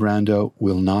 Marlon Brando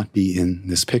will not be in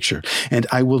this picture, and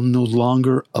I will no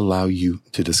longer allow you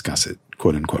to discuss it,"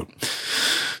 quote unquote.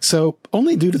 So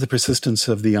only due to the persistence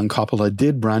of the young Coppola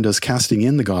did Brando's casting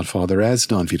in The Godfather as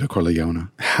Don Vito Corleone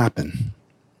happen.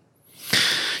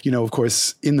 You know, of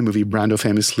course, in the movie, Brando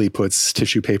famously puts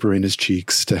tissue paper in his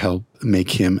cheeks to help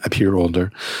make him appear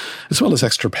older, as well as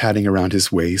extra padding around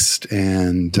his waist,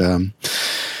 and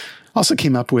also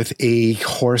came up with a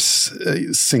hoarse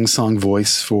sing-song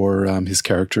voice for his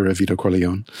character of Vito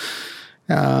Corleone.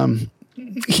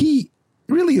 He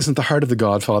really isn't the heart of The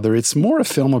Godfather. It's more a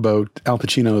film about Al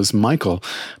Pacino's Michael,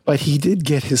 but he did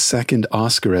get his second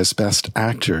Oscar as Best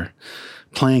Actor,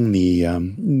 playing the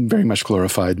very much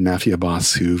glorified mafia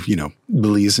boss who, you know,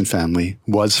 believes in family,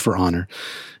 was for honor,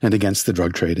 and against the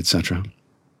drug trade, etc.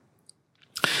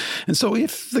 And so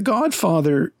if The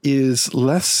Godfather is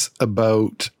less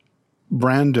about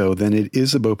Brando than it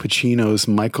is about Pacino's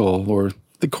Michael or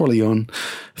the Corleone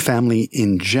family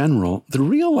in general, the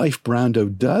real-life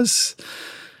Brando does,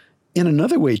 in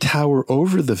another way, tower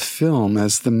over the film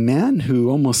as the man who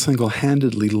almost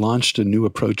single-handedly launched a new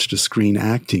approach to screen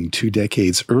acting 2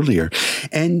 decades earlier,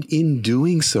 and in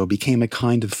doing so became a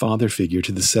kind of father figure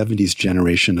to the 70s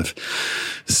generation of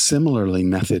similarly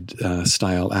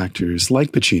method-style actors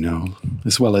like Pacino,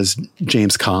 as well as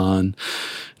James Caan,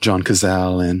 John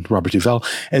Cazale, and Robert Duvall,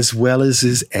 as well as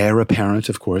his heir apparent,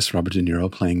 of course, Robert De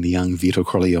Niro, playing the young Vito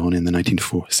Corleone in the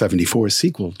 1974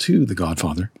 sequel to The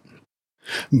Godfather.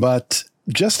 But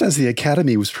just as the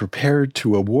Academy was prepared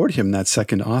to award him that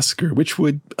second Oscar, which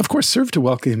would, of course, serve to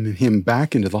welcome him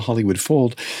back into the Hollywood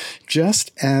fold,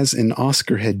 just as an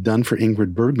Oscar had done for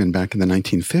Ingrid Bergman back in the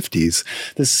 1950s,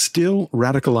 the still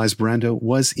radicalized Brando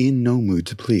was in no mood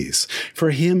to please.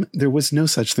 For him, there was no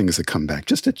such thing as a comeback,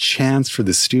 just a chance for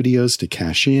the studios to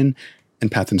cash in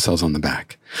and pat themselves on the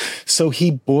back. So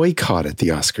he boycotted the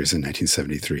Oscars in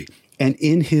 1973, and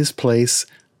in his place,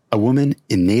 a woman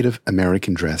in Native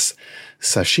American dress,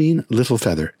 Sacheen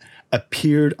Littlefeather,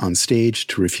 appeared on stage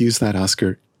to refuse that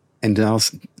Oscar and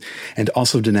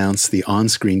also denounce the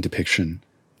on-screen depiction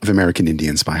of American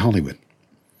Indians by Hollywood.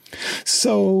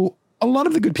 So a lot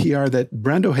of the good PR that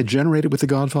Brando had generated with The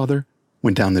Godfather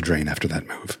went down the drain after that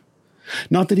move.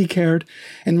 Not that he cared,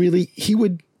 and really, he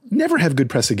would never have good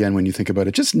press again when you think about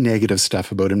it. Just negative stuff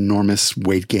about enormous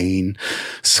weight gain,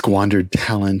 squandered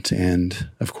talent, and,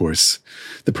 of course,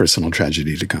 the personal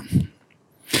tragedy to come.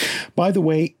 By the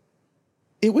way,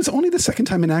 it was only the second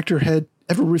time an actor had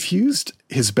ever refused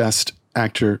his Best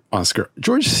Actor Oscar.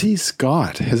 George C.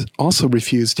 Scott has also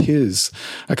refused his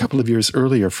a couple of years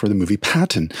earlier for the movie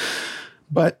Patton.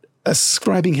 But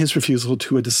ascribing his refusal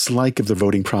to a dislike of the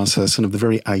voting process and of the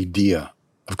very idea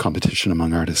of competition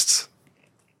among artists.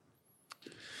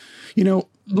 You know,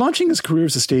 launching his career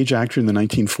as a stage actor in the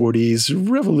 1940s,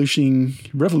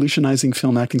 revolutionizing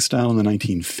film acting style in the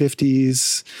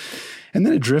 1950s, and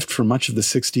then adrift for much of the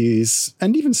 60s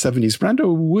and even 70s,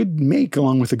 Brando would make,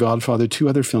 along with The Godfather, 2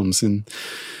 other films in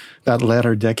that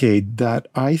latter decade that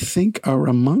I think are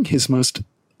among his most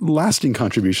lasting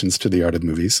contributions to the art of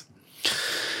movies.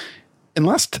 In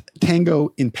Last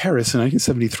Tango in Paris in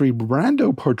 1973,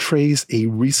 Brando portrays a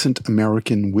recent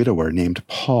American widower named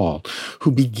Paul,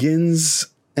 who begins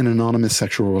an anonymous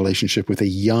sexual relationship with a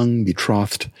young,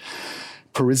 betrothed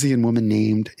Parisian woman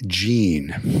named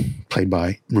Jean, played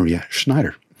by Maria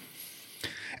Schneider.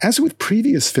 As with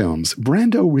previous films,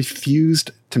 Brando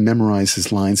refused to memorize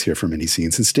his lines here for many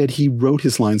scenes. Instead, he wrote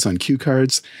his lines on cue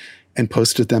cards and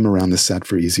posted them around the set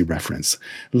for easy reference,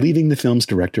 leaving the film's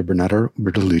director, Bernardo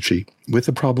Bertolucci, with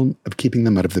the problem of keeping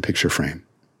them out of the picture frame.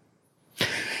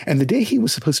 And the day he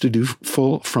was supposed to do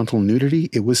full frontal nudity,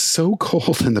 it was so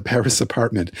cold in the Paris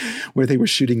apartment where they were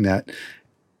shooting that,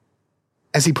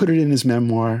 as he put it in his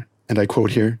memoir, and I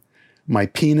quote here, "My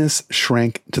penis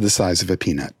shrank to the size of a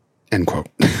peanut," end quote.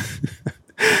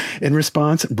 In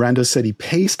response, Brando said he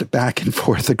paced back and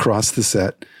forth across the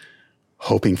set,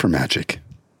 hoping for magic,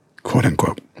 quote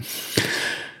unquote.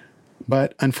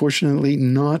 But unfortunately,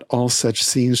 not all such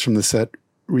scenes from the set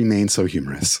remain so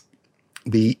humorous.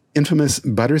 The infamous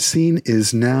butter scene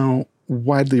is now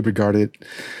widely regarded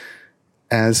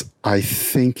as, I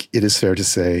think it is fair to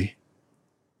say,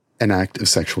 an act of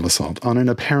sexual assault on an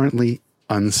apparently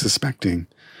unsuspecting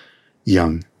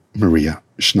young Maria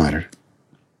Schneider.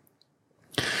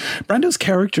 Brando's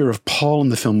character of Paul in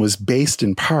the film was based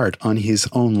in part on his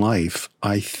own life.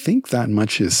 I think that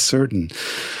much is certain,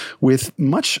 with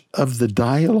much of the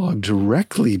dialogue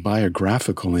directly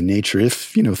biographical in nature, if,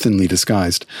 thinly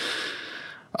disguised.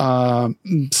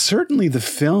 Certainly the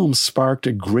film sparked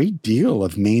a great deal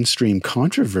of mainstream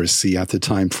controversy at the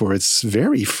time for its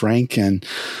very frank and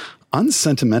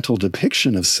unsentimental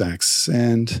depiction of sex,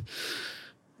 and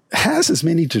has as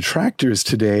many detractors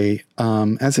today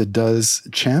as it does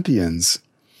champions.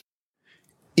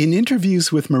 In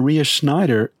interviews with Maria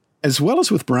Schneider, as well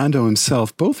as with Brando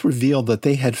himself, both revealed that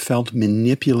they had felt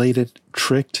manipulated,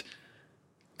 tricked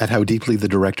at how deeply the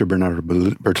director Bernardo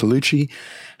Bertolucci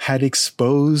had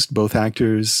exposed both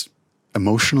actors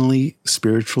emotionally,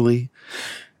 spiritually,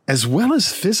 as well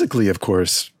as physically, of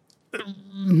course,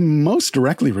 most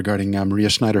directly regarding Maria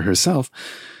Schneider herself.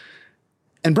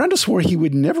 And Brando swore he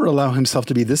would never allow himself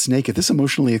to be this naked, this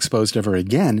emotionally exposed ever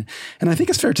again. And I think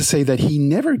it's fair to say that he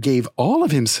never gave all of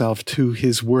himself to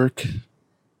his work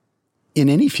in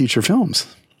any future films.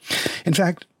 In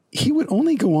fact, he would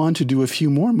only go on to do a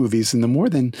few more movies in the more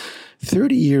than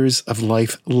 30 years of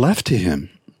life left to him.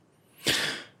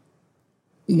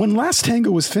 When Last Tango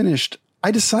was finished,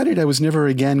 I decided I was never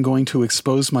again going to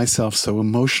expose myself so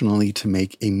emotionally to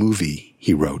make a movie,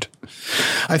 he wrote.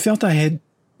 I felt I had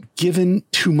given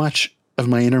too much of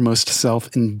my innermost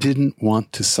self and didn't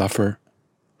want to suffer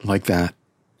like that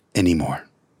anymore,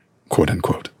 quote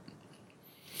unquote.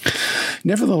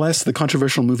 Nevertheless, the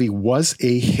controversial movie was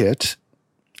a hit,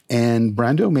 and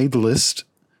Brando made the list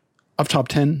of top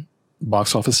 10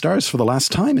 box office stars for the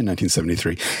last time in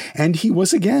 1973. And he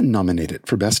was again nominated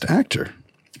for Best Actor,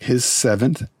 his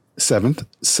seventh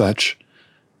such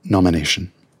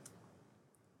nomination.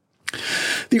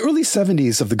 The early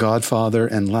 70s of The Godfather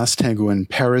and Last Tango in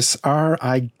Paris are,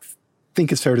 I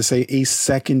think it's fair to say, a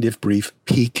second, if brief,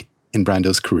 peak in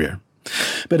Brando's career.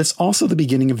 But it's also the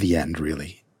beginning of the end,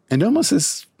 really. And almost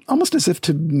as if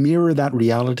to mirror that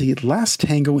reality, Last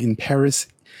Tango in Paris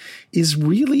is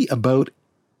really about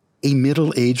a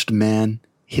middle-aged man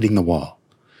hitting the wall,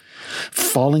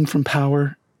 falling from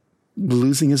power,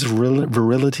 losing his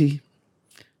virility,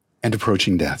 and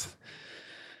approaching death.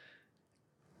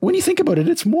 When you think about it,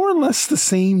 it's more or less the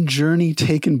same journey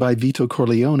taken by Vito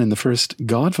Corleone in the first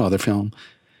Godfather film,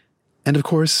 and of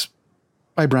course,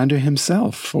 by Brando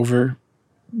himself over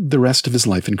the rest of his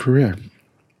life and career.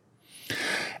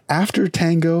 After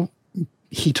Tango,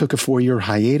 he took a 4-year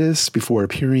hiatus before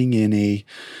appearing in a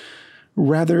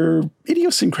rather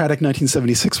idiosyncratic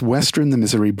 1976 Western, The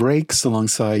Misery Breaks,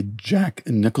 alongside Jack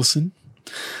Nicholson.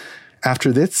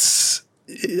 After this,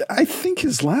 I think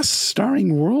his last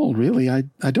starring role, really, I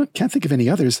can't think of any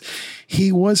others.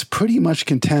 He was pretty much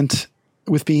content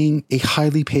with being a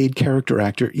highly paid character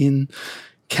actor in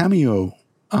cameo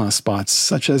spots,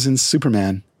 such as in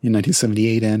Superman in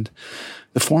 1978 and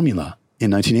The Formula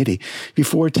in 1980,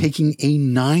 before taking a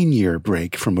 9-year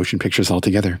break from motion pictures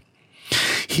altogether.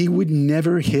 He would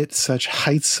never hit such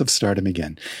heights of stardom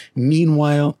again.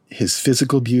 Meanwhile, his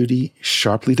physical beauty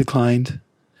sharply declined,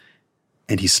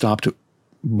 and he stopped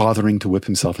bothering to whip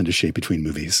himself into shape between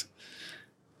movies.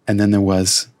 And then there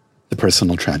was the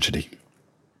personal tragedy.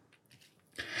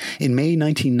 In May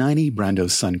 1990,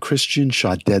 Brando's son Christian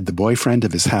shot dead the boyfriend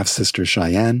of his half-sister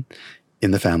Cheyenne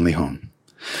in the family home.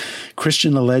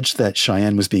 Christian alleged that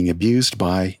Cheyenne was being abused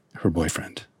by her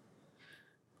boyfriend.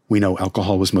 We know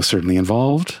alcohol was most certainly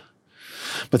involved,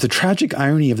 but the tragic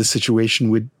irony of the situation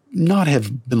would not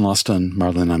have been lost on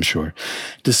Marlon, I'm sure.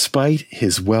 Despite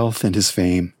his wealth and his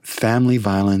fame, family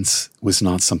violence was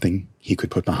not something he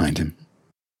could put behind him.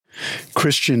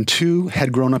 Christian, too,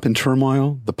 had grown up in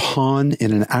turmoil, the pawn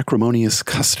in an acrimonious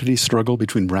custody struggle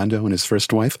between Brando and his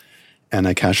first wife,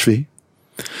 Anna Kashfi.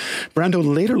 Brando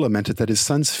later lamented that his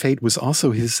son's fate was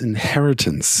also his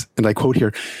inheritance. And I quote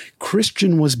here,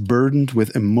 "Christian was burdened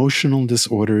with emotional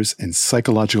disorders and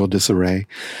psychological disarray,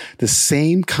 the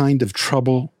same kind of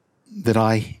trouble that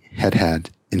I had had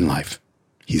in life,"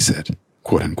 he said,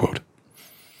 quote unquote.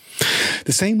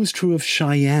 The same was true of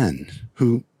Cheyenne,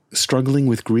 who, struggling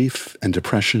with grief and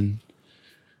depression,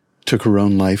 took her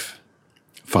own life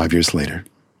 5 years later.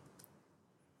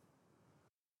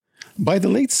 By the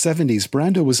late 70s,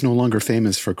 Brando was no longer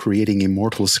famous for creating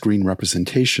immortal screen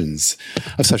representations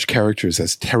of such characters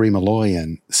as Terry Malloy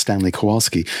and Stanley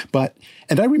Kowalski, but,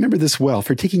 and I remember this well,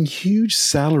 for taking huge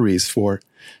salaries for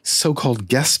so-called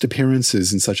guest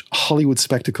appearances in such Hollywood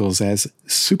spectacles as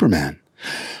Superman.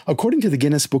 According to the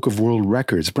Guinness Book of World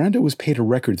Records, Brando was paid a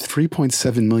record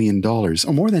 $3.7 million,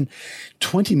 or more than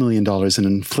 $20 million in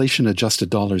inflation-adjusted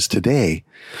dollars today,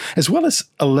 as well as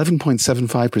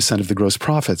 11.75% of the gross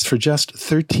profits for just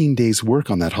 13 days' work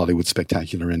on that Hollywood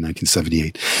spectacular in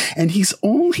 1978. And he's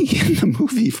only in the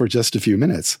movie for just a few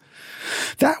minutes.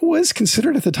 That was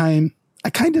considered at the time a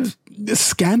kind of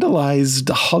scandalized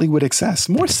Hollywood excess,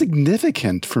 more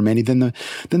significant for many than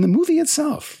the movie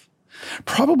itself.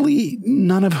 Probably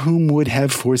none of whom would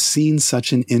have foreseen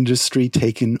such an industry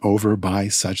taken over by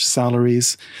such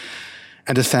salaries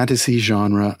and a fantasy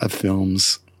genre of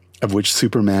films of which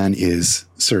Superman is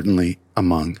certainly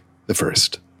among the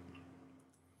first.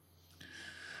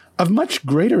 Of much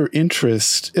greater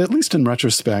interest, at least in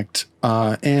retrospect,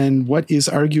 and what is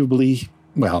arguably,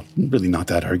 well, really not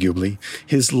that arguably,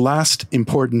 his last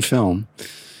important film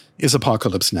is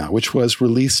Apocalypse Now, which was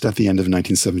released at the end of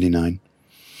 1979.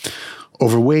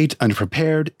 Overweight,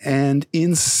 unprepared, and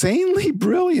insanely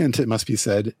brilliant, it must be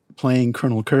said, playing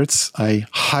Colonel Kurtz, a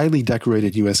highly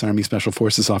decorated U.S. Army Special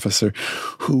Forces officer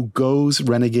who goes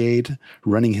renegade,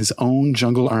 running his own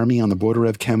jungle army on the border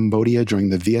of Cambodia during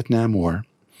the Vietnam War.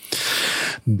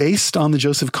 Based on the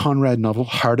Joseph Conrad novel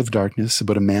Heart of Darkness,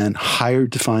 about a man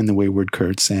hired to find the wayward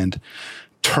Kurtz and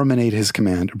terminate his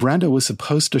command, Brando was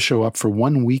supposed to show up for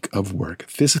 1 week of work,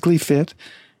 physically fit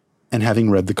and having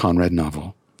read the Conrad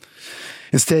novel.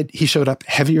 Instead, he showed up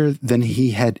heavier than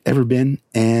he had ever been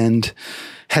and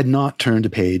had not turned a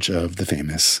page of the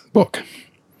famous book.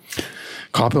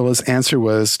 Coppola's answer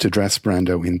was to dress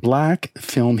Brando in black,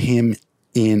 film him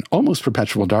in almost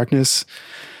perpetual darkness,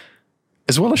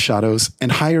 as well as shadows,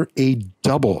 and hire a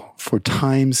double for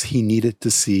times he needed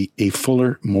to see a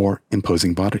fuller, more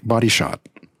imposing body shot.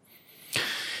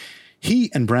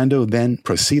 He and Brando then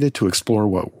proceeded to explore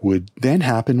what would then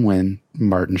happen when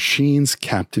Martin Sheen's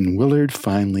Captain Willard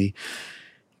finally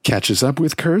catches up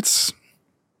with Kurtz.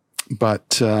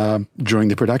 But during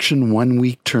the production, 1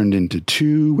 week turned into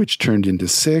 2, which turned into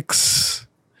 6,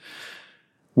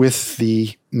 with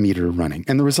the meter running.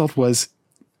 And the result was,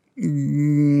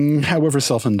 however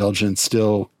self-indulgent,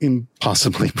 still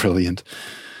impossibly brilliant.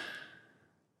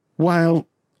 While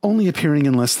only appearing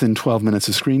in less than 12 minutes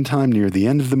of screen time near the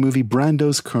end of the movie,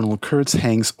 Brando's Colonel Kurtz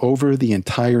hangs over the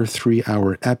entire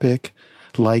 3-hour epic,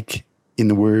 like, in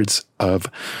the words of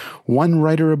one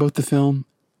writer about the film,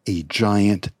 a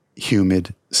giant,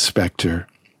 humid specter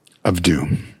of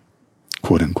doom,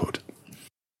 quote unquote.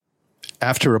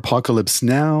 After Apocalypse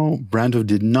Now, Brando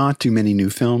did not do many new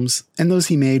films, and those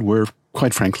he made were,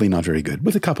 quite frankly, not very good,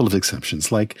 with a couple of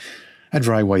exceptions, like A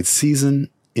Dry White Season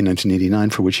in 1989,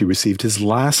 for which he received his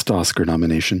last Oscar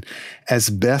nomination as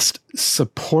Best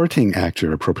Supporting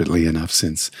Actor, appropriately enough,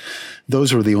 since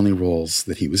those were the only roles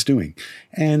that he was doing.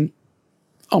 And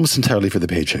almost entirely for the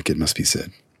paycheck, it must be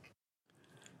said.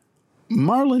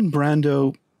 Marlon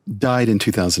Brando died in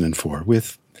 2004,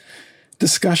 with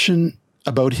discussion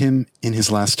about him in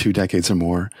his last 2 decades or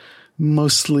more,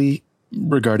 mostly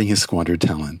regarding his squandered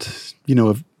talent. You know,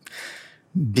 of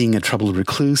being a troubled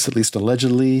recluse, at least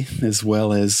allegedly, as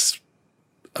well as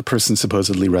a person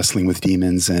supposedly wrestling with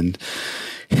demons and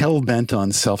hell-bent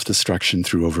on self-destruction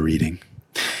through overeating,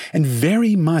 and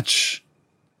very much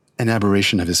an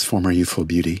aberration of his former youthful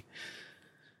beauty,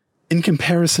 in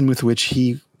comparison with which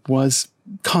he was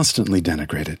constantly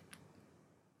denigrated.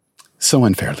 So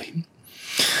unfairly.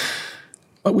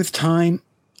 But with time,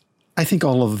 I think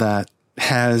all of that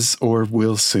has or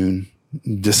will soon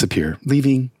disappear,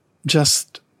 leaving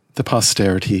just the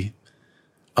posterity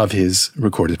of his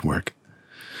recorded work.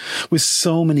 With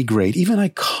so many great, even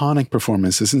iconic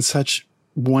performances in such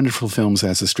wonderful films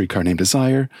as A Streetcar Named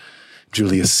Desire,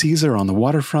 Julius Caesar, On the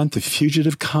Waterfront, The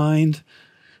Fugitive Kind,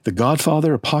 The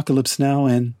Godfather, Apocalypse Now,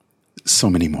 and so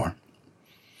many more.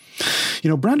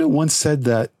 Brando once said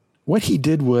that what he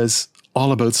did was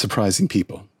all about surprising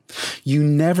people. You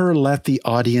never let the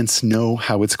audience know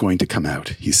how it's going to come out,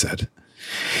 he said.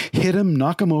 Hit 'em,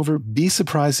 knock 'em over, be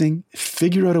surprising,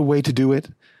 figure out a way to do it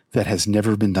that has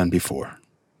never been done before.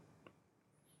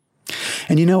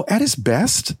 And at his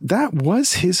best, that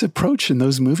was his approach in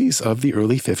those movies of the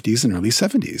early 50s and early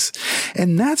 70s.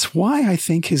 And that's why I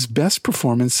think his best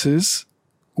performances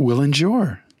will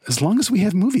endure. As long as we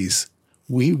have movies,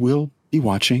 we will be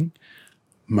watching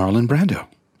Marlon Brando.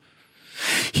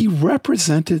 He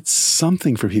represented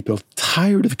something for people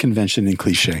tired of convention and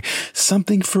cliche,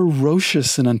 something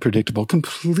ferocious and unpredictable,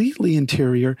 completely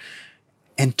interior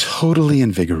and totally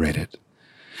invigorated.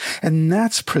 And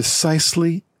that's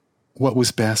precisely what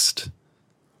was best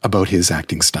about his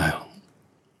acting style.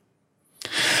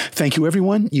 Thank you,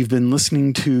 everyone. You've been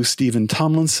listening to Stephen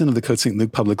Tomlinson of the Côte St.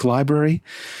 Luc Public Library.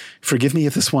 Forgive me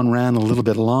if this one ran a little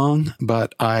bit long,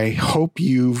 but I hope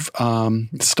you've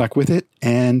stuck with it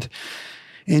and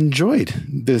enjoyed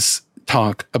this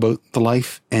talk about the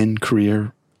life and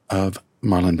career of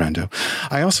Marlon Brando.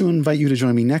 I also invite you to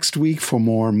join me next week for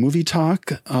more movie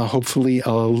talk, hopefully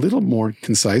a little more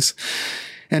concise.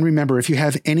 And remember, if you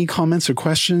have any comments or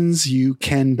questions, you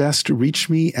can best reach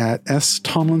me at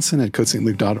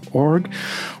stomlinson@cotestluc.org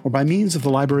or by means of the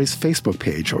library's Facebook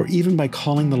page, or even by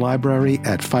calling the library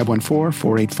at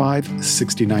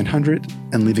 514-485-6900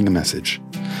 and leaving a message.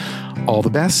 All the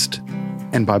best,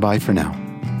 and bye-bye for now.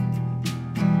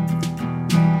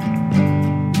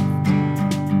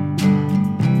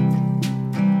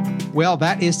 Well,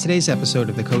 that is today's episode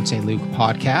of the Côte St. Luc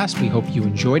podcast. We hope you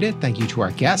enjoyed it. Thank you to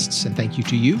our guests, and thank you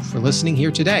to you for listening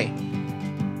here today.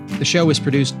 The show is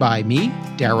produced by me,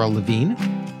 Darryl Levine.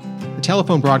 The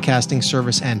telephone broadcasting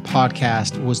service and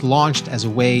podcast was launched as a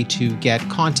way to get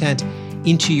content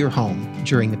into your home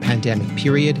during the pandemic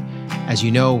period. As you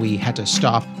know, we had to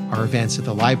stop our events at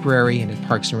the library and at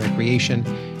Parks and Recreation.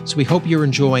 So we hope you're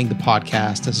enjoying the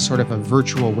podcast as a sort of a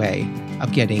virtual way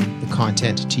of getting the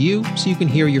content to you so you can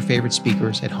hear your favorite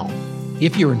speakers at home.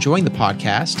 If you're enjoying the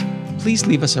podcast, please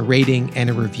leave us a rating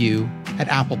and a review at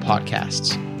Apple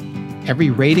Podcasts. Every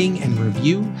rating and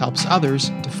review helps others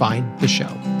to find the show.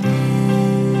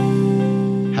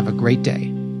 Have a great day.